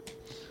flow.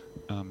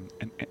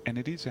 And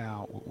it is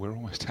we're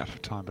almost out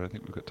of time, but I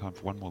think we've got time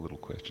for one more little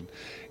question.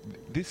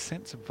 This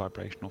sense of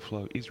vibrational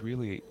flow is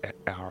really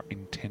our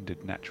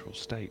intended natural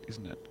state,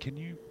 isn't it? Can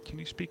you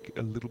speak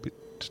a little bit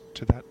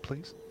to that,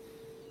 please?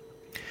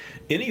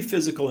 Any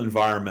physical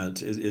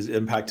environment is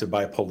impacted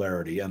by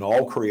polarity, and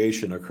all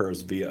creation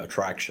occurs via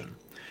attraction.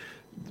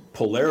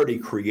 Polarity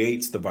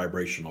creates the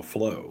vibrational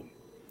flow.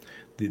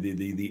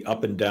 The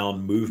up and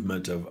down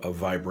movement of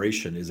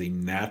vibration is a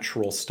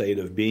natural state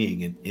of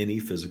being in any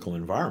physical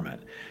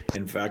environment.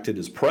 In fact, it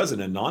is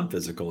present in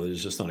non-physical. It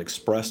is just not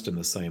expressed in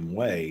the same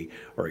way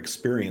or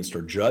experienced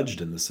or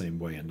judged in the same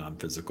way in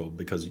non-physical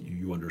because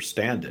you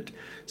understand it.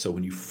 So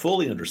when you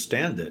fully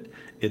understand it,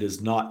 it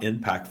is not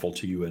impactful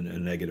to you in a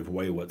negative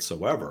way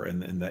whatsoever,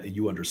 and that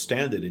you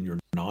understand it in your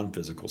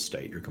non-physical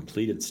state, your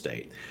completed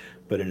state.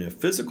 But in a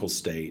physical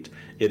state,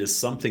 it is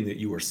something that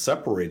you are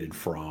separated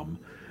from,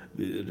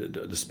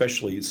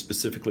 especially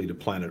specifically to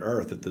planet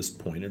Earth at this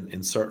point,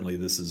 and certainly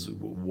this is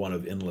one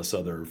of endless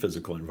other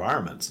physical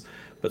environments,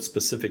 but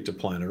specific to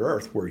planet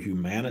Earth, where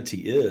humanity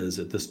is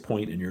at this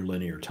point in your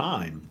linear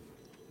time,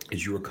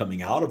 is you are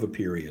coming out of a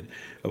period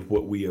of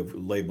what we have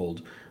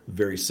labeled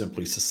very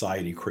simply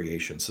society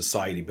creation,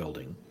 society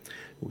building,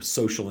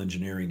 social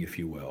engineering, if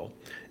you will.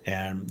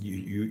 And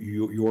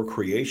your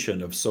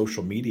creation of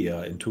social media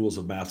and tools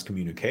of mass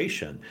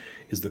communication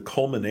is the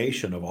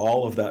culmination of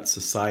all of that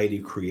society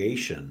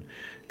creation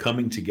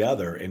coming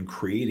together and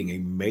creating a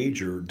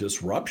major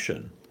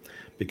disruption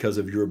because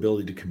of your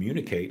ability to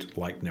communicate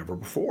like never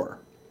before.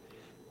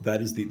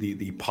 That is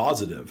the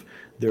positive.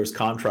 There's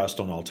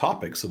contrast on all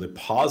topics. So the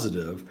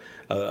positive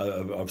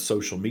of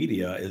social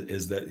media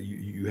is that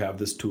you have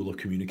this tool of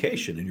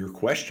communication, and your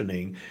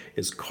questioning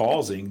is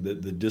causing the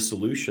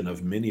dissolution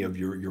of many of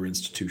your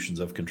institutions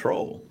of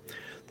control.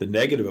 The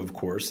negative, of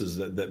course, is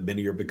that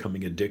many are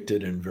becoming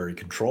addicted and very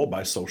controlled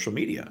by social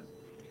media.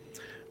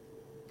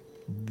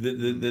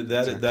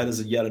 That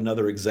is yet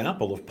another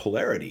example of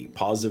polarity,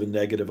 positive and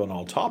negative on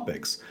all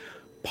topics.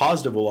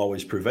 Positive will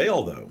always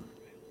prevail, though,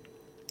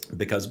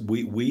 because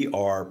we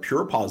are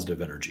pure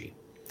positive energy,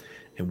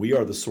 and we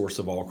are the source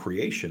of all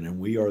creation, and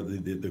we are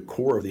the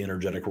core of the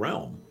energetic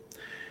realm.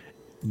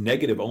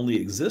 Negative only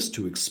exists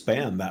to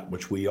expand that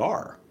which we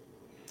are.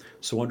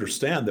 So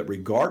understand that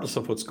regardless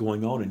of what's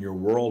going on in your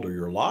world or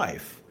your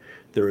life,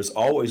 there is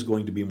always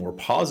going to be more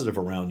positive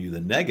around you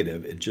than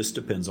negative. It just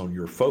depends on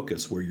your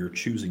focus, where you're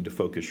choosing to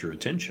focus your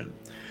attention.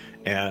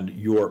 And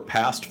your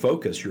past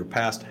focus, your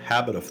past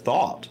habit of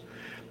thought,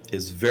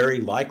 is very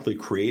likely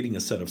creating a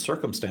set of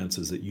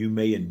circumstances that you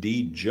may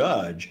indeed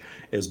judge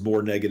as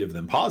more negative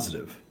than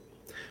positive.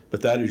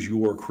 But that is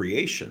your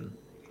creation.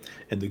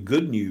 And the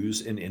good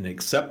news in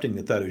accepting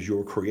that is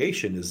your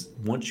creation is,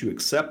 once you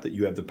accept that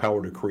you have the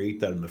power to create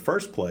that in the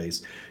first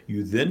place,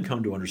 you then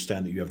come to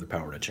understand that you have the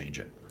power to change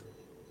it.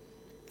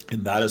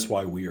 And that is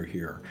why we are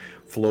here,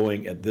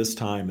 flowing at this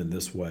time in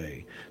this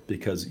way,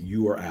 because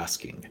you are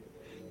asking.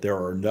 There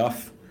are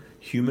enough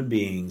human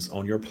beings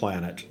on your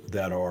planet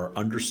that are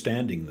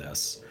understanding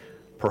this,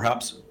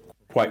 perhaps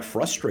quite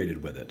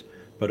frustrated with it,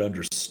 but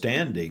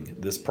understanding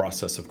this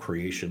process of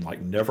creation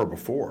like never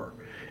before,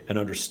 and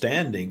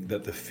understanding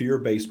that the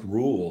fear-based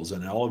rules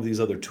and all of these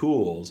other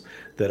tools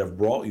that have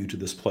brought you to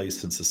this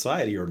place in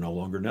society are no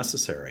longer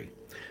necessary.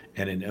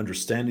 And in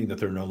understanding that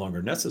they're no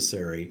longer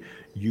necessary,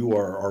 you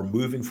are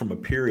moving from a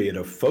period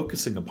of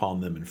focusing upon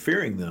them and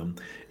fearing them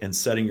and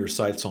setting your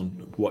sights on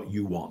what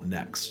you want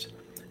next.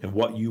 And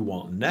what you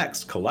want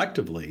next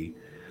collectively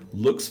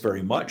looks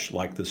very much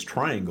like this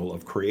triangle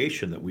of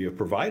creation that we have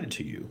provided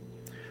to you.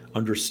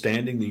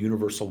 Understanding the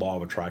universal law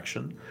of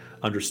attraction,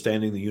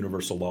 understanding the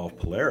universal law of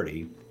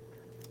polarity,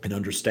 and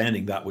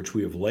understanding that which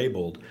we have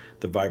labeled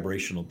the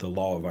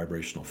law of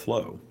vibrational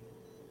flow.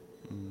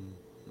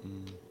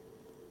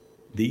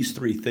 These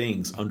three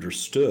things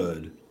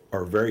understood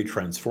are very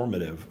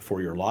transformative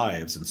for your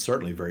lives, and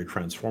certainly very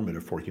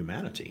transformative for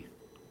humanity.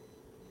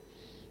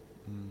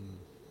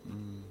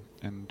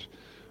 And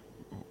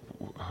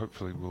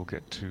hopefully we'll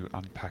get to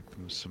unpack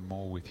them some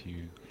more with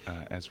you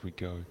as we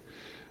go.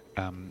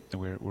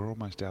 We're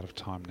almost out of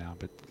time now,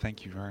 but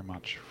thank you very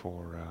much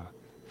for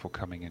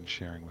coming and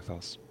sharing with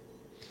us.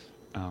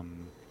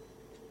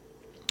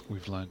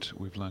 We've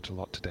learnt a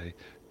lot today.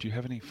 Do you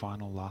have any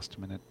final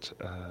last-minute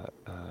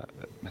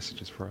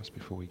messages for us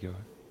before we go?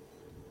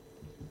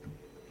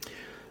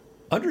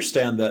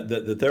 Understand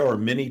that there are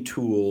many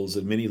tools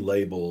and many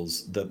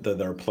labels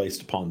that are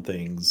placed upon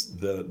things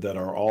that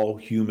are all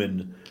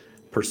human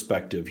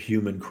perspective,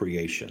 human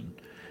creation,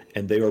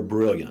 and they are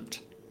brilliant.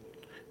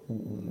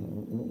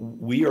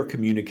 We are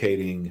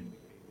communicating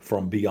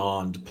from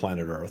beyond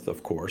planet Earth,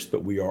 of course,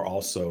 but we are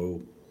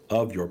also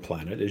of your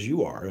planet as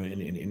you are,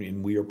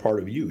 and we are part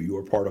of you. You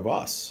are part of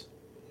us.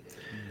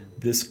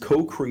 This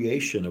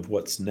co-creation of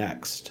what's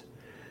next,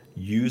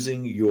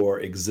 using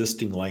your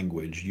existing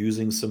language,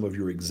 using some of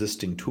your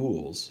existing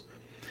tools,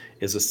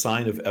 is a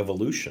sign of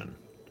evolution.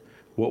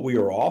 What we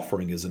are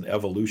offering is an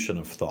evolution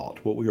of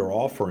thought. What we are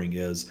offering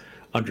is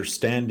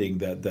understanding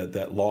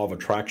that law of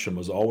attraction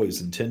was always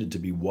intended to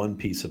be one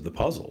piece of the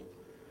puzzle,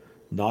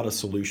 not a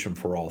solution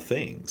for all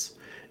things.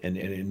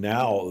 And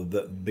now,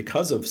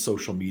 because of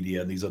social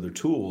media and these other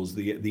tools,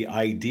 the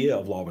idea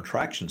of law of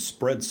attraction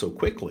spread so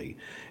quickly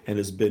and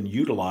has been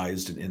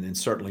utilized and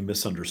certainly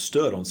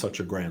misunderstood on such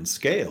a grand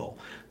scale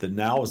that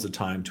now is the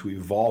time to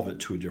evolve it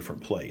to a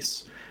different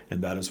place.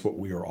 And that is what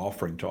we are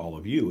offering to all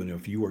of you. And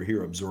if you are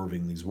here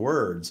observing these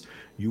words,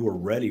 you are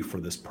ready for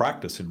this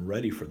practice and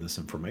ready for this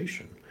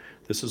information.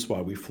 This is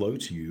why we flow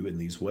to you in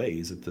these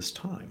ways at this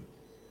time.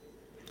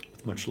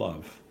 With much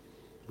love,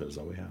 that is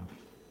all we have.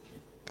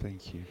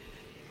 Thank you.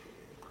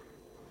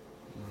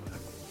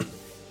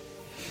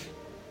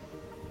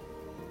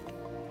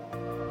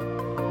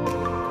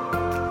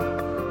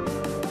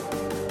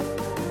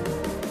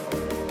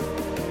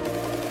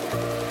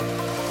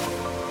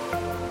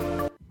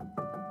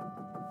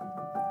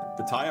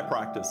 The Taya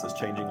practice is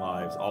changing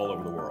lives all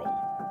over the world.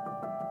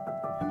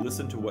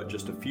 Listen to what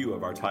just a few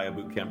of our Taya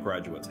Bootcamp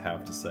graduates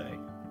have to say.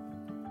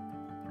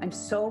 I'm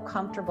so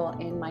comfortable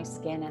in my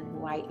skin and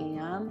who I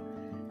am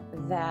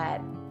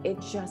that it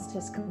just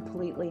has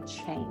completely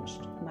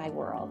changed my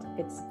world.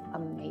 It's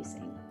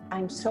amazing.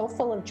 I'm so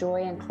full of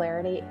joy and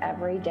clarity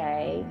every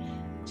day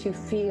to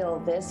feel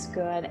this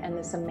good and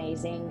this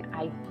amazing.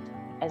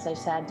 As I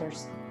said,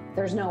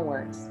 there's no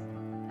words.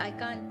 I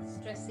can't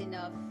stress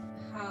enough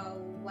how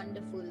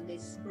wonderful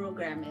this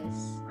program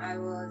is. I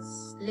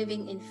was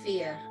living in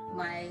fear.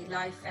 My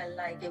life felt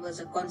like it was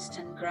a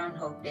constant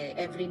Groundhog Day.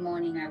 Every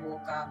morning I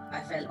woke up,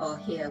 I felt, oh,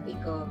 here we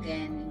go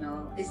again.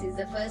 This is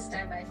the first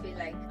time I feel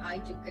like I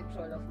took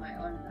control of my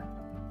own life.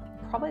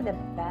 Probably the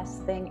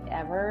best thing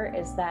ever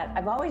is that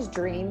I've always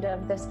dreamed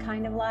of this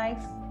kind of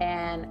life,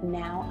 and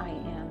now I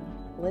am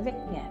living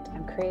it.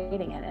 I'm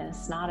creating it, and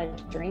it's not a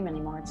dream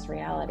anymore, it's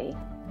reality.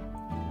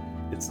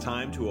 It's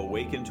time to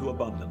awaken to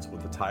abundance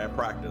with the Taya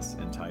practice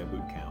and Taya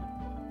Bootcamp.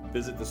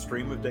 Visit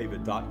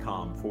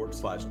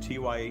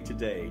thestreamofdavid.com/TYA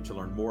today to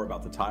learn more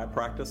about the Taya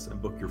practice and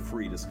book your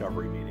free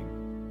discovery meeting.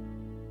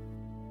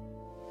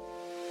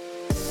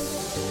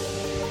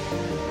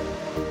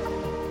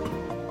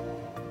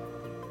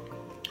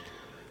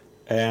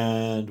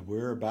 And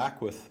we're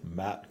back with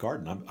Matt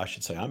Gardan. I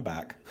should say I'm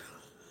back.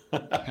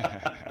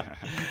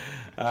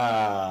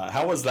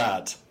 How was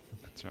that?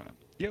 That's right.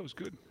 Yeah, it was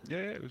good. Yeah,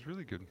 it was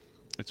really good.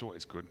 It's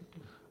always good.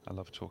 I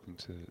love talking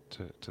to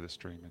the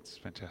stream. It's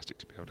fantastic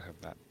to be able to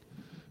have that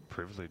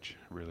privilege,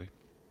 really.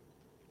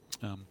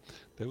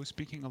 They were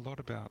speaking a lot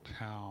about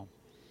how,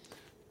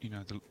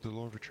 the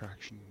law of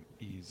attraction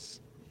is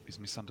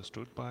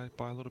misunderstood by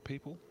a lot of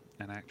people,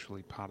 and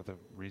actually part of the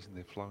reason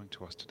they're flowing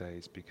to us today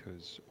is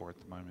because, or at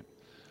the moment,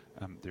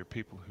 there are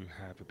people who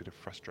have a bit of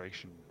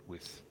frustration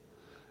with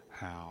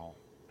how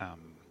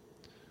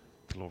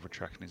the law of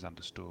attraction is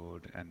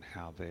understood and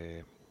how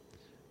they're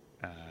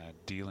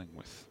dealing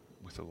with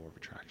the law of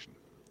attraction.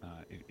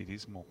 It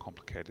is more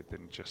complicated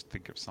than just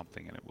think of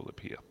something and it will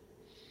appear.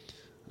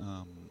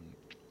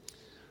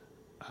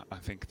 I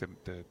think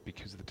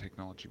because of the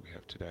technology we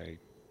have today,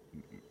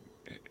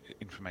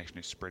 information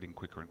is spreading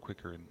quicker and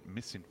quicker, and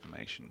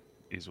misinformation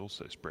is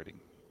also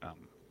spreading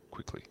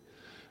quickly.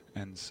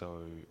 And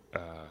so,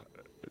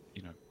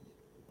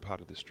 part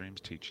of the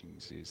stream's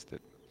teachings is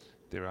that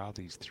there are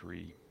these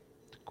three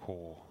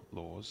core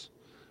laws: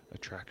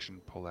 attraction,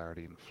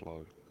 polarity, and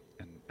flow.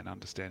 And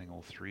understanding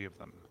all three of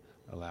them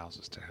allows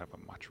us to have a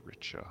much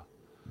richer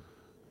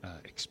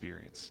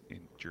experience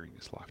during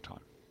this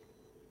lifetime.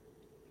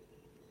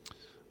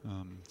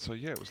 So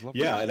yeah, it was lovely.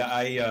 Yeah, and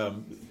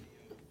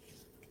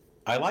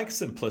I like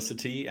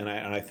simplicity, and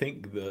I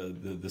think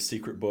the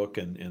secret book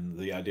and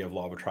the idea of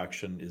law of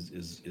attraction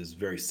is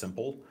very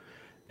simple,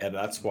 and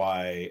that's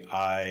why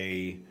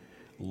I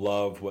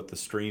love what the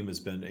stream has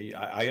been.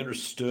 I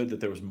understood that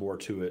there was more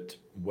to it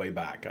way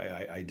back.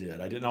 I did.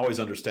 I didn't always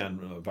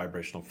understand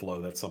vibrational flow.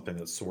 That's something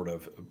that's sort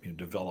of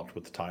developed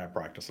with the Taya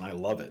practice, and I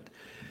love it.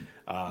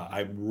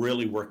 I'm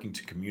really working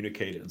to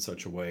communicate it in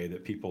such a way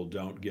that people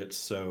don't get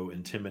so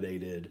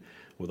intimidated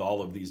with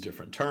all of these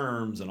different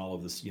terms and all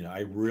of this.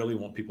 I really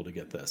want people to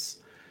get this.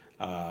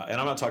 And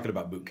I'm not talking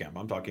about boot camp.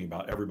 I'm talking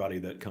about everybody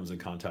that comes in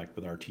contact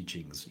with our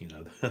teachings.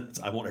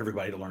 I want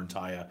everybody to learn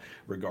Taya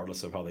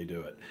regardless of how they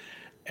do it.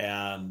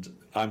 And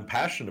I'm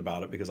passionate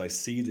about it because I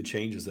see the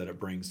changes that it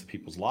brings to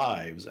people's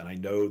lives, and I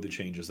know the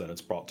changes that it's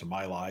brought to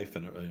my life,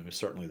 and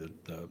certainly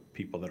the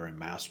people that are in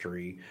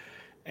mastery.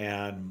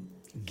 And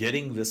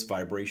getting this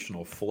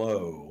vibrational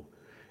flow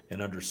and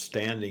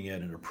understanding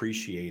it and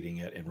appreciating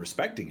it and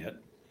respecting it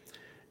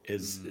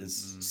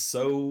is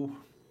so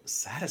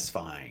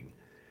satisfying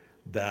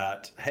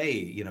that,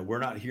 hey, we're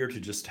not here to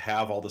just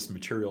have all this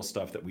material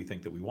stuff that we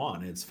think that we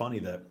want. And it's funny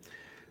that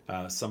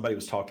somebody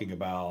was talking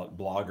about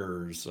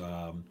bloggers.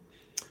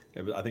 I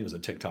think it was a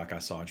TikTok I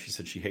saw, and she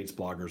said she hates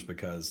bloggers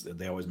because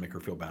they always make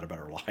her feel bad about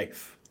her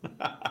life.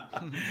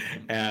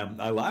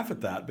 And I laugh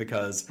at that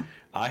because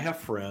I have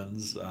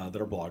friends that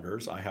are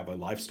bloggers. I have a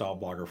lifestyle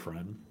blogger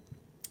friend,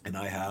 and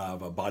I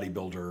have a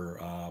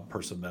bodybuilder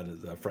person that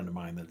is a friend of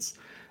mine that's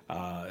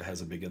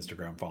has a big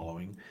Instagram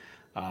following.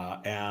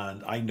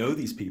 And I know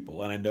these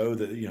people, and I know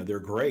that, they're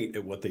great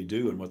at what they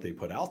do and what they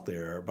put out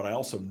there, but I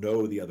also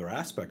know the other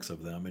aspects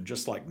of them. And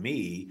just like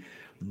me,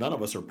 none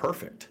of us are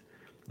perfect.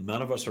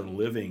 None of us are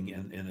living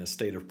in a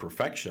state of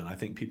perfection. I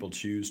think people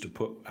choose to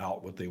put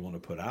out what they want to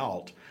put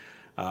out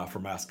for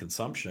mass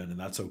consumption, and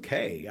that's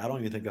okay. I don't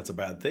even think that's a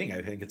bad thing.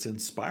 I think it's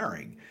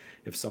inspiring.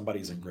 If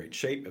somebody's in great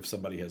shape, if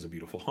somebody has a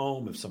beautiful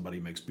home, if somebody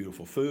makes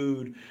beautiful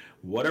food,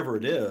 whatever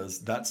it is,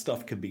 that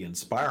stuff can be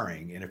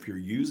inspiring. And if you're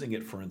using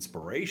it for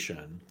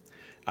inspiration,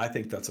 I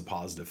think that's a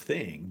positive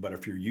thing. But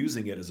if you're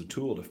using it as a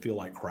tool to feel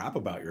like crap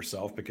about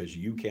yourself because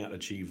you can't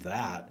achieve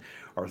that,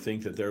 or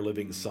think that they're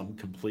living some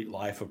complete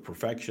life of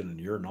perfection and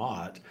you're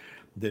not,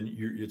 then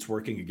it's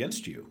working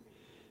against you.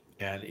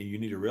 And you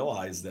need to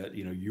realize that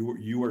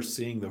you are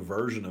seeing the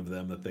version of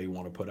them that they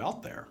want to put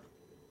out there.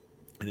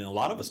 And a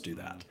lot of us do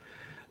that.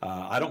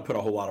 I don't put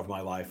a whole lot of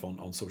my life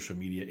on social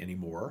media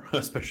anymore,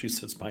 especially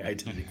since my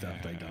identity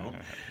theft. I don't.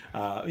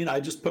 I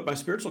just put my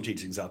spiritual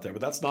teachings out there,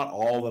 but that's not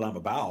all that I'm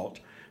about.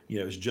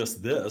 It's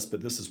just this,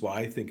 but this is what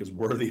I think is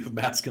worthy of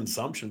mass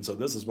consumption. So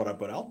this is what I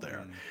put out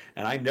there.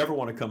 And I never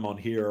want to come on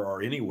here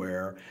or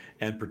anywhere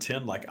and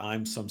pretend like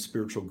I'm some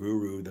spiritual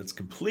guru that's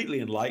completely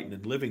enlightened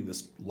and living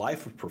this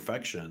life of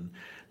perfection,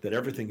 that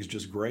everything is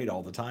just great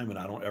all the time and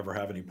I don't ever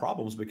have any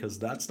problems, because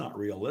that's not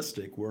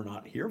realistic. We're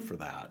not here for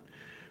that.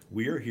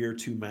 We are here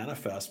to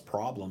manifest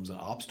problems and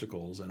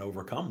obstacles and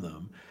overcome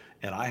them.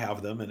 And I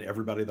have them, and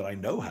everybody that I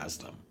know has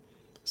them.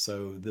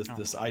 So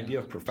this idea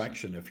of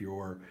perfection, if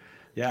you're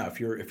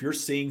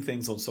seeing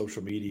things on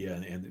social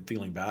media and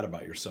feeling bad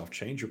about yourself,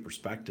 change your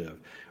perspective,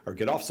 or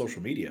get off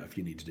social media if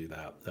you need to do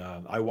that.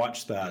 I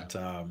watched that,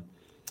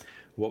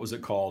 what was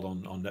it called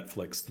on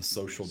Netflix? The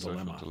Social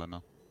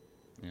Dilemma.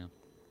 Yeah.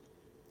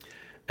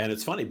 And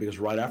it's funny because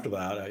right after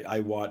that, I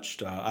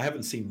watched, I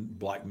haven't seen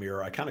Black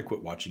Mirror. I kind of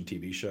quit watching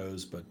TV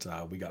shows, but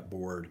we got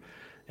bored.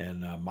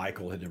 And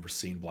Michael had never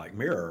seen Black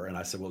Mirror. And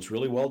I said, well, it's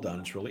really well done.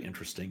 It's really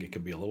interesting. It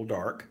can be a little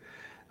dark.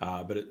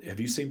 But have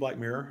you seen Black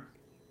Mirror?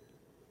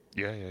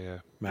 Yeah.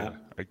 Matt?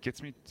 Yeah. It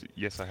gets me.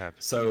 Yes, I have.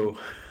 So,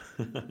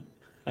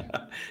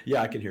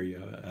 yeah, I can hear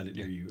you. I didn't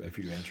hear you if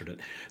you answered it.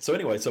 So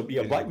anyway,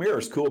 Black Mirror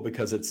is cool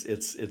because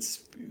it's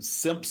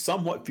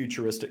somewhat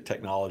futuristic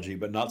technology,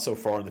 but not so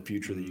far in the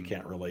future that you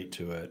can't relate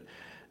to it.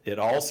 It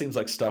all seems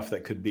like stuff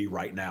that could be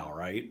right now,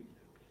 right?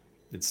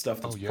 It's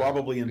stuff that's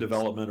probably in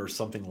development or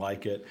something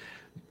like it.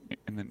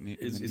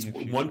 It's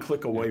one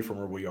click away from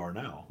where we are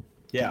now.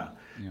 Yeah.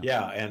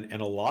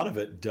 And a lot of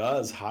it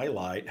does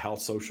highlight how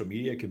social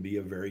media can be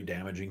a very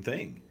damaging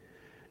thing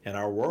in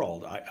our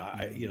world.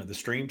 The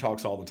stream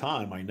talks all the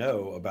time, I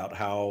know, about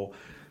how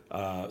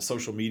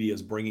social media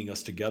is bringing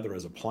us together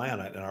as a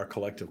planet, and our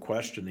collective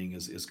questioning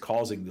is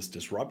causing this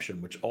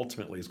disruption, which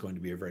ultimately is going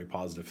to be a very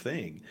positive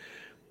thing.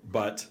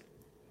 But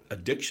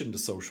addiction to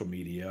social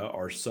media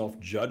or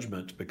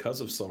self-judgment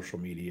because of social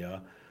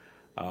media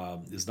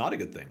is not a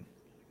good thing.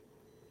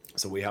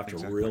 So we have to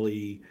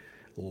really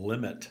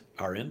limit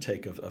our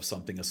intake of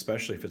something,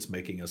 especially if it's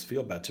making us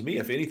feel bad. To me,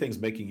 if anything's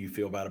making you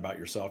feel bad about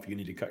yourself, you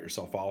need to cut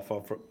yourself off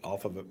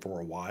of it for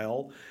a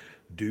while,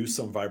 do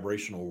some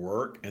vibrational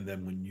work, and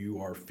then when you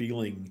are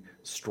feeling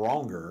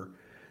stronger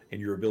in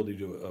your ability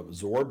to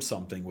absorb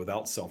something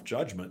without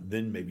self-judgment,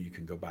 then maybe you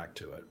can go back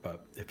to it.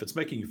 But if it's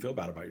making you feel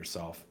bad about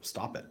yourself,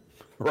 stop it,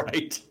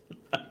 right?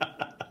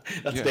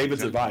 That's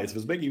David's advice. If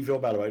it's making you feel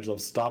bad about yourself,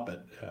 stop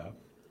it.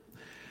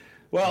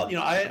 Well,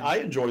 I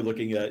enjoy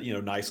looking at,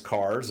 nice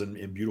cars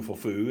and beautiful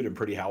food and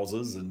pretty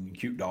houses and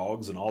cute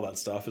dogs and all that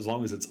stuff, as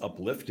long as it's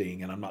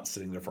uplifting and I'm not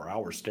sitting there for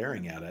hours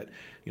staring at it.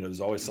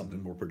 There's always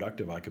something more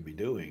productive I could be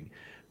doing.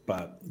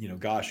 But,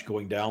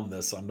 going down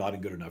this, I'm not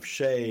in good enough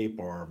shape,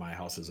 or my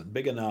house isn't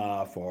big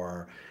enough,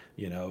 or,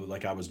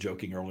 like I was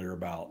joking earlier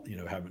about,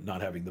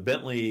 not having the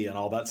Bentley and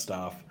all that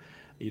stuff.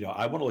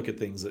 I want to look at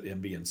things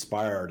and be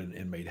inspired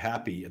and made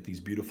happy at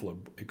these beautiful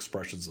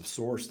expressions of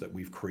source that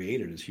we've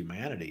created as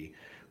humanity.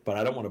 But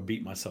I don't want to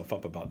beat myself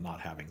up about not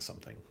having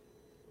something,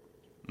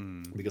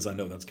 because I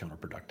know that's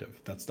counterproductive.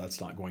 That's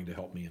not going to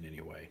help me in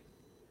any way.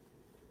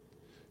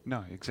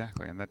 No,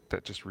 exactly, and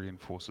that just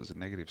reinforces a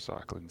negative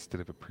cycle instead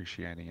of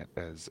appreciating it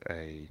as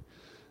a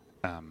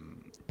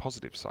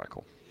positive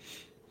cycle.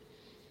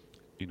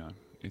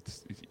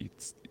 It's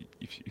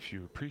if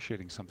you're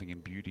appreciating something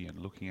in beauty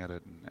and looking at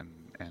it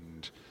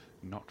and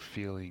not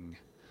feeling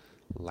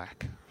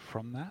lack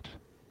from that,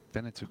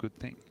 then it's a good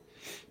thing.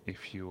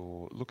 If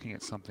you're looking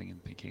at something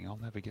and thinking, I'll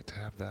never get to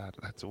have that,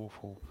 that's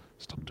awful,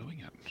 stop doing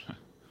it.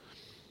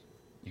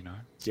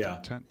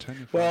 Turn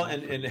your well,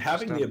 and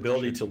having the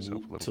ability to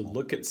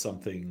look at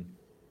something,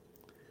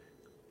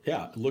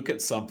 look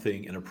at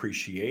something in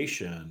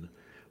appreciation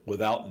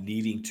without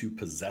needing to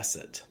possess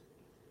it.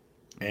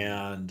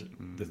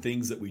 And the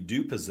things that we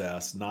do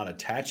possess, not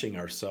attaching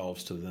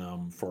ourselves to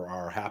them for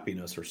our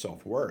happiness or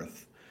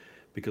self-worth,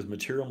 because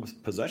material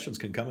possessions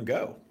can come and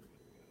go.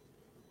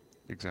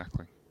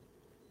 Exactly.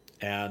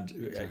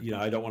 And,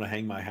 I don't want to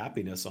hang my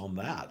happiness on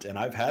that. And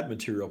I've had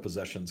material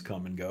possessions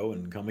come and go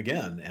and come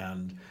again.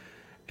 And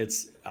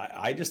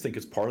I just think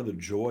it's part of the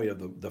joy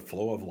of the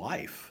flow of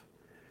life,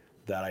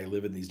 that I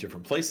live in these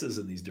different places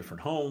and these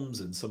different homes,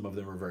 and some of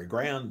them are very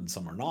grand and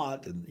some are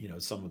not. And,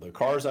 some of the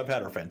cars I've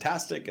had are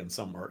fantastic and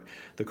some are.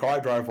 The car I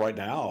drive right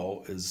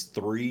now is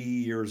 3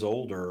 years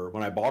older.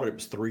 When I bought it, it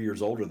was 3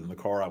 years older than the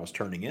car I was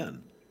turning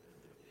in.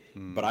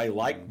 But I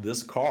like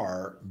this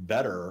car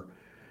better,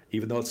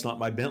 even though it's not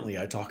my Bentley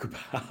I talk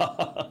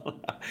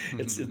about.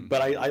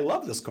 But I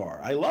love this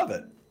car. I love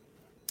it.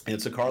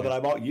 It's a car that I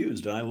bought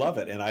used, and I love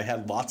it. And I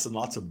had lots and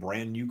lots of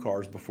brand new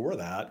cars before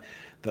that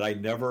I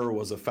never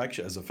was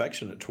as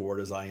affectionate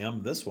toward as I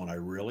am this one. I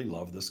really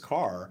love this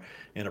car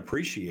and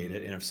appreciate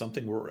it. And if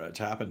something were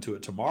to happen to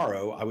it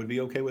tomorrow, I would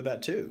be okay with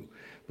that too.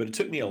 But it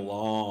took me a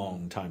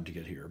long time to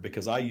get here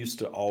because I used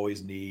to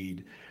always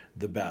need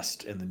the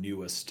best and the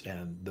newest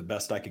and the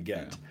best I could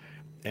get.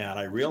 And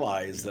I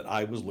realized that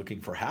I was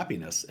looking for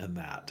happiness in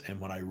that.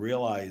 And when I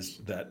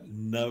realized that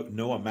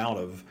no amount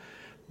of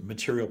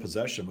material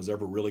possession was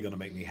ever really going to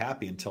make me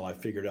happy until I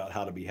figured out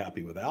how to be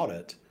happy without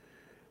it,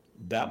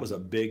 that was a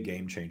big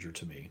game changer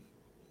to me.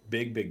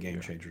 Big game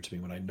changer to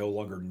me when I no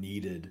longer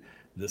needed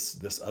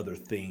this other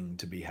thing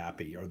to be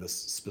happy, or this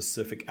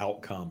specific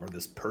outcome, or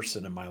this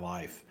person in my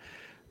life.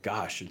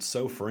 Gosh, it's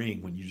so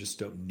freeing when you just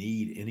don't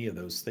need any of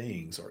those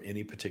things or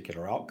any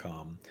particular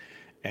outcome.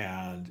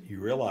 And you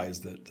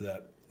realize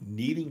that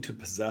needing to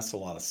possess a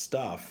lot of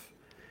stuff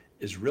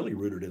is really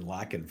rooted in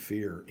lack and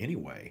fear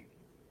anyway.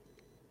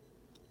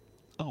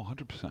 Oh,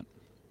 100%.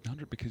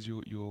 100, because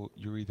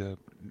you're either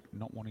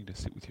not wanting to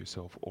sit with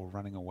yourself or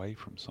running away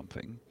from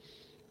something,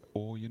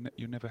 or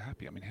you're never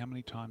happy. I mean, how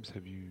many times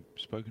have you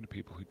spoken to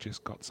people who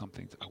just got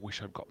something, I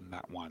wish I'd gotten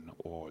that one,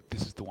 or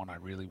this is the one I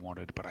really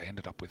wanted, but I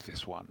ended up with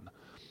this one.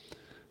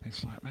 And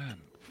it's like, man,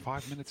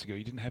 5 minutes ago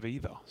you didn't have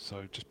either,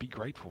 so just be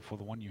grateful for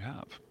the one you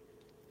have.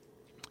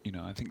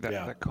 I think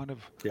that kind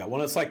of... Yeah,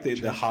 well, it's like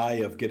the high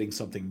of getting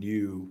something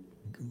new,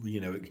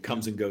 it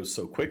comes and goes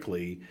so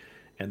quickly,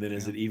 and then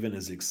is it even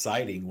as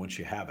exciting once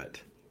you have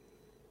it?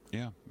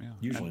 Yeah.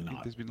 Usually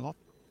not. There's been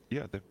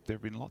there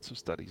have been lots of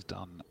studies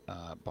done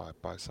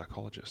by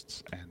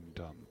psychologists and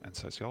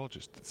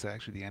sociologists that say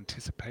actually the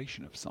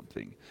anticipation of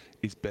something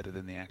is better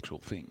than the actual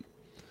thing.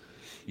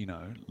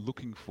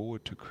 Looking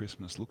forward to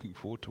Christmas, looking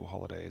forward to a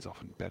holiday is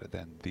often better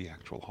than the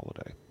actual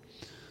holiday.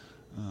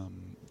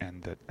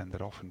 And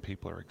that often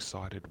people are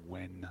excited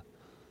when,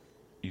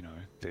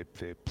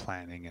 they're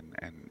planning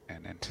and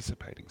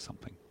anticipating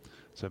something.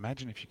 So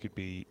imagine if you could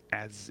be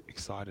as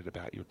excited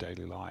about your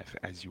daily life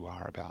as you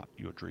are about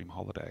your dream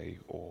holiday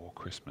or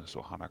Christmas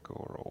or Hanukkah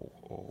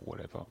or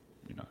whatever,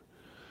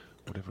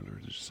 whatever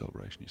religious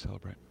celebration you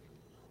celebrate.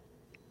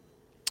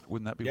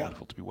 Wouldn't that be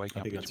wonderful to be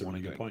waking up each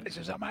morning and going, this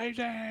is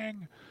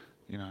amazing,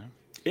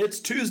 It's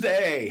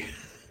Tuesday.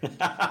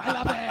 I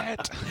love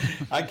it.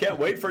 I can't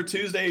wait for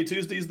Tuesday.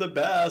 Tuesday's the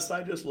best.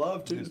 I just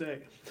love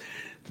Tuesday.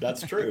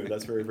 That's true.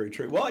 That's very, very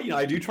true. Well,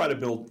 I do try to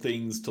build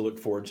things to look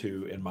forward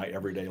to in my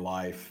everyday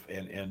life,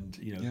 and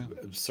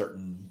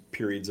certain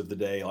periods of the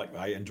day. Like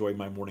I enjoy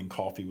my morning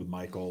coffee with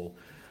Michael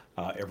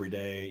every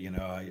day.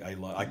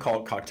 I call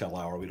it cocktail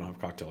hour. We don't have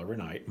cocktail every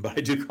night, but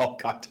I do call it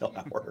cocktail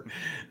hour.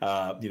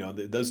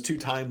 Those 2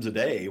 times a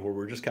day where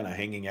we're just kind of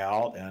hanging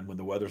out, and when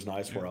the weather's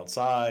nice, we're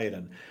outside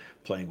and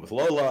playing with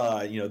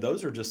Lola.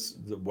 Those are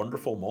just the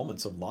wonderful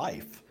moments of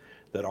life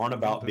that aren't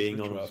about being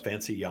on a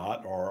fancy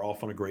yacht or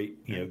off on a great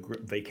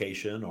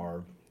vacation,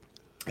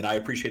 and I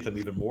appreciate them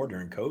even more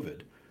during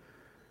COVID.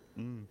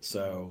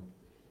 So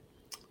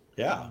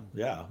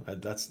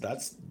that's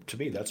to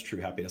me, that's true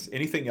happiness.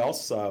 Anything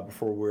else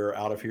before we're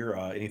out of here?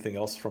 Anything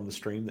else from the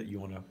stream that you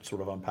want to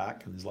sort of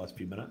unpack in these last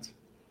few minutes?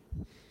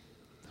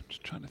 I'm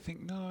just trying to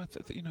think. No,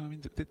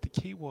 the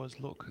key was,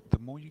 look, the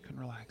more you can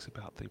relax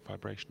about the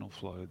vibrational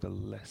flow, the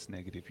less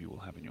negative you will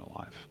have in your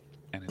life.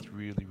 And it's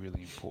really,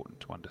 really important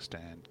to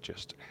understand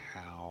just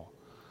how,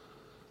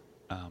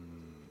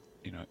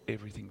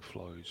 everything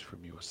flows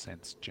from your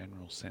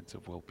general sense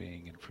of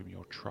well-being, and from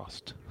your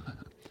trust,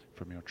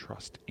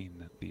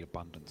 in the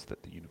abundance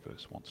that the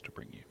universe wants to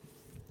bring you.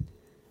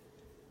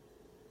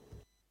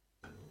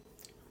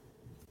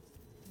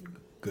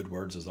 Good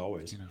words as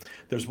always.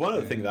 There's one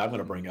other thing that I'm going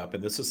to bring up,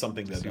 and this is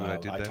something that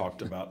I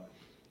talked about.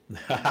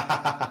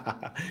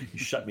 You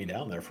shut me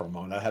down there for a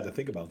moment. I had to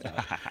think about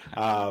that.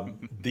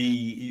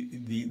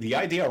 The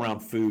idea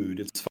around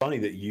food. It's funny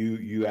that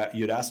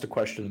you'd asked a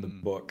question in the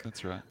book.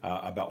 That's right.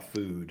 About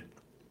food,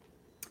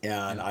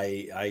 and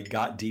I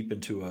got deep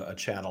into a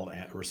channel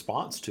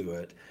response to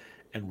it,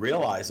 and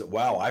realized that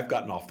wow, I've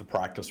gotten off the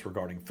practice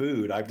regarding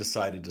food. I've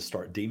decided to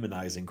start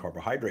demonizing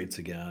carbohydrates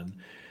again.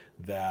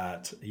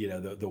 That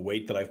the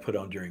weight that I've put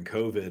on during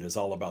COVID is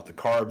all about the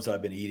carbs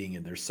I've been eating,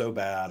 and they're so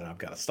bad, and I've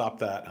got to stop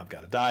that, and I've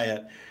got to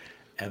diet.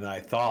 And then I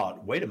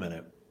thought, wait a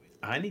minute,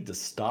 I need to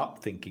stop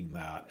thinking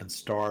that and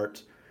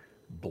start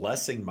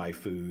blessing my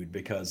food,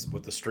 because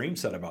what the stream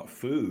said about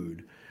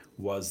food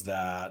was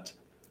that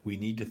we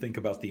need to think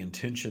about the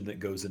intention that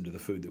goes into the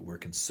food that we're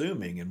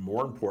consuming, and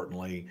more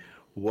importantly,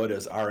 what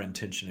is our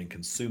intention in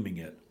consuming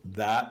it?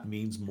 That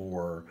means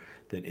more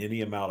than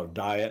any amount of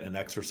diet and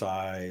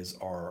exercise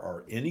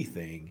or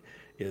anything,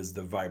 is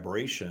the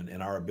vibration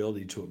and our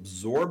ability to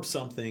absorb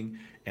something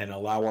and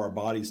allow our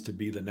bodies to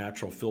be the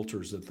natural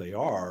filters that they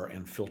are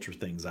and filter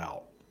things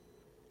out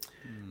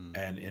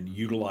and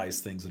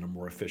utilize things in a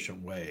more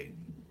efficient way.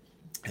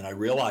 And I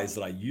realized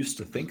that I used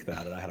to think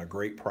that, and I had a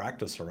great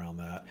practice around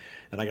that,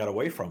 and I got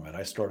away from it.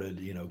 I started,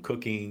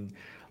 cooking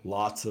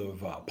lots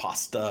of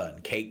pasta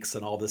and cakes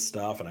and all this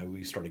stuff, and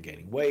we started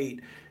gaining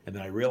weight. And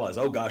then I realized,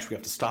 oh gosh, we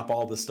have to stop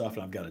all this stuff,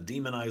 and I've got to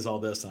demonize all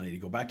this, and I need to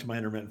go back to my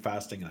intermittent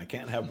fasting, and I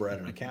can't have bread,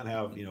 and I can't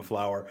have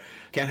flour,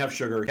 can't have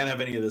sugar, can't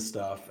have any of this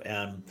stuff.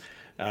 And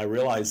I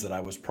realized that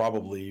I was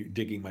probably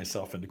digging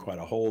myself into quite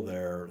a hole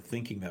there,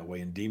 thinking that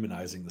way and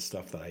demonizing the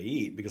stuff that I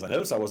eat, because I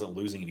noticed I wasn't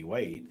losing any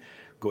weight,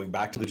 going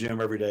back to the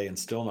gym every day and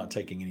still not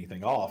taking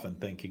anything off, and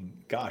thinking,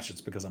 gosh,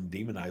 it's because I'm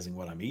demonizing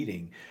what I'm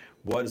eating.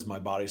 What is my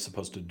body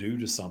supposed to do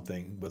to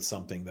something with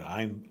something that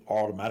I'm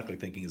automatically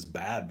thinking is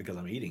bad because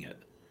I'm eating it?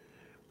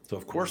 So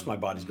of course my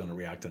body's going to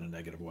react in a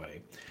negative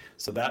way.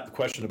 So that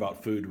question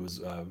about food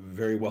was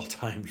very well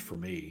timed for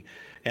me.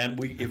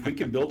 And if we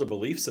can build a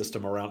belief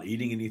system around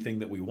eating anything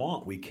that we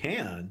want, we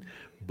can,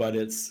 but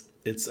it's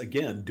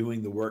again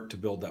doing the work to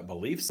build that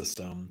belief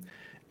system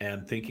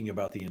and thinking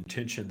about the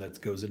intention that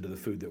goes into the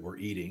food that we're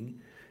eating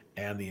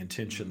and the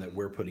intention that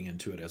we're putting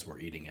into it as we're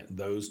eating it.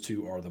 Those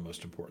two are the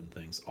most important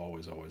things,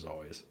 always, always,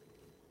 always.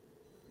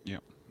 Yeah.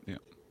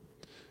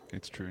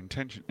 It's true.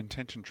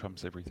 Intention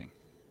trumps everything.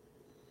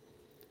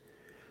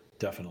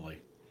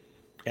 Definitely.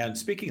 And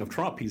speaking of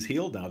Trump, he's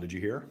healed now. Did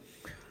you hear?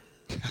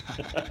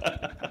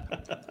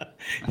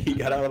 He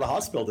got out of the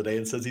hospital today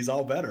and says he's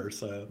all better.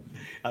 So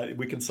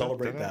we can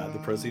celebrate that. The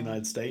President of the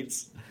United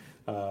States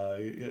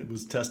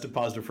was tested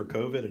positive for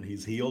COVID, and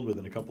he's healed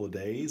within a couple of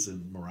days,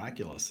 and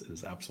miraculous. It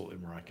is absolutely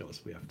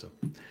miraculous. We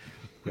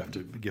have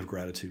to give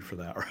gratitude for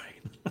that,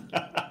 right?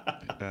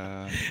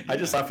 I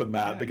just laugh with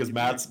Matt because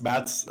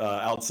Matt's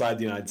outside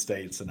the United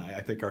States, and I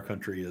think our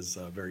country is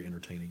very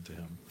entertaining to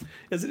him,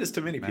 as it is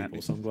to many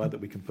people. So I'm glad that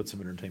we can put some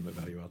entertainment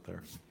value out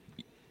there.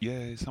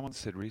 Yeah, someone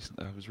said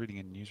recently, I was reading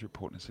a news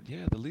report and it said,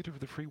 yeah, the leader of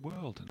the free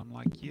world. And I'm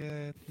like,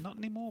 yeah, not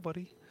anymore,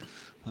 buddy.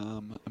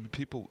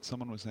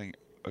 Someone was saying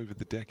over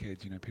the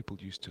decades, people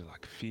used to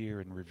like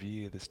fear and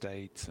revere the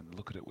States and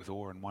look at it with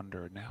awe and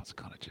wonder. And now it's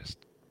kind of just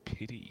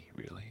pity,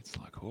 really. It's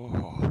like,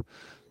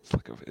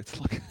 it's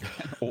like an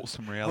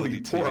awesome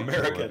reality TV poor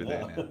American.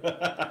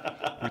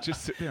 We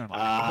just sit there and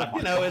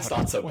like, it's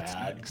not so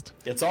bad. Next?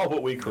 It's all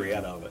what we create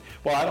out of it.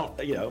 Well, I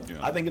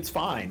don't, I think it's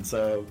fine.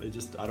 So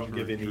I don't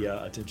give any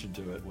attention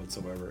to it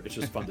whatsoever. It's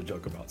just fun to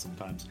joke about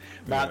sometimes.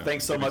 Matt,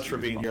 thanks so much for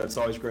being here. It's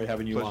always great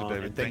having you on.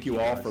 David. And thank you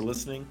all for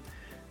listening.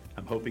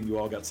 I'm hoping you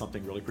all got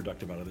something really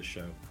productive out of this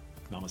show.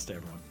 Namaste,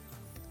 everyone.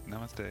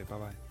 Namaste.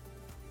 Bye-bye.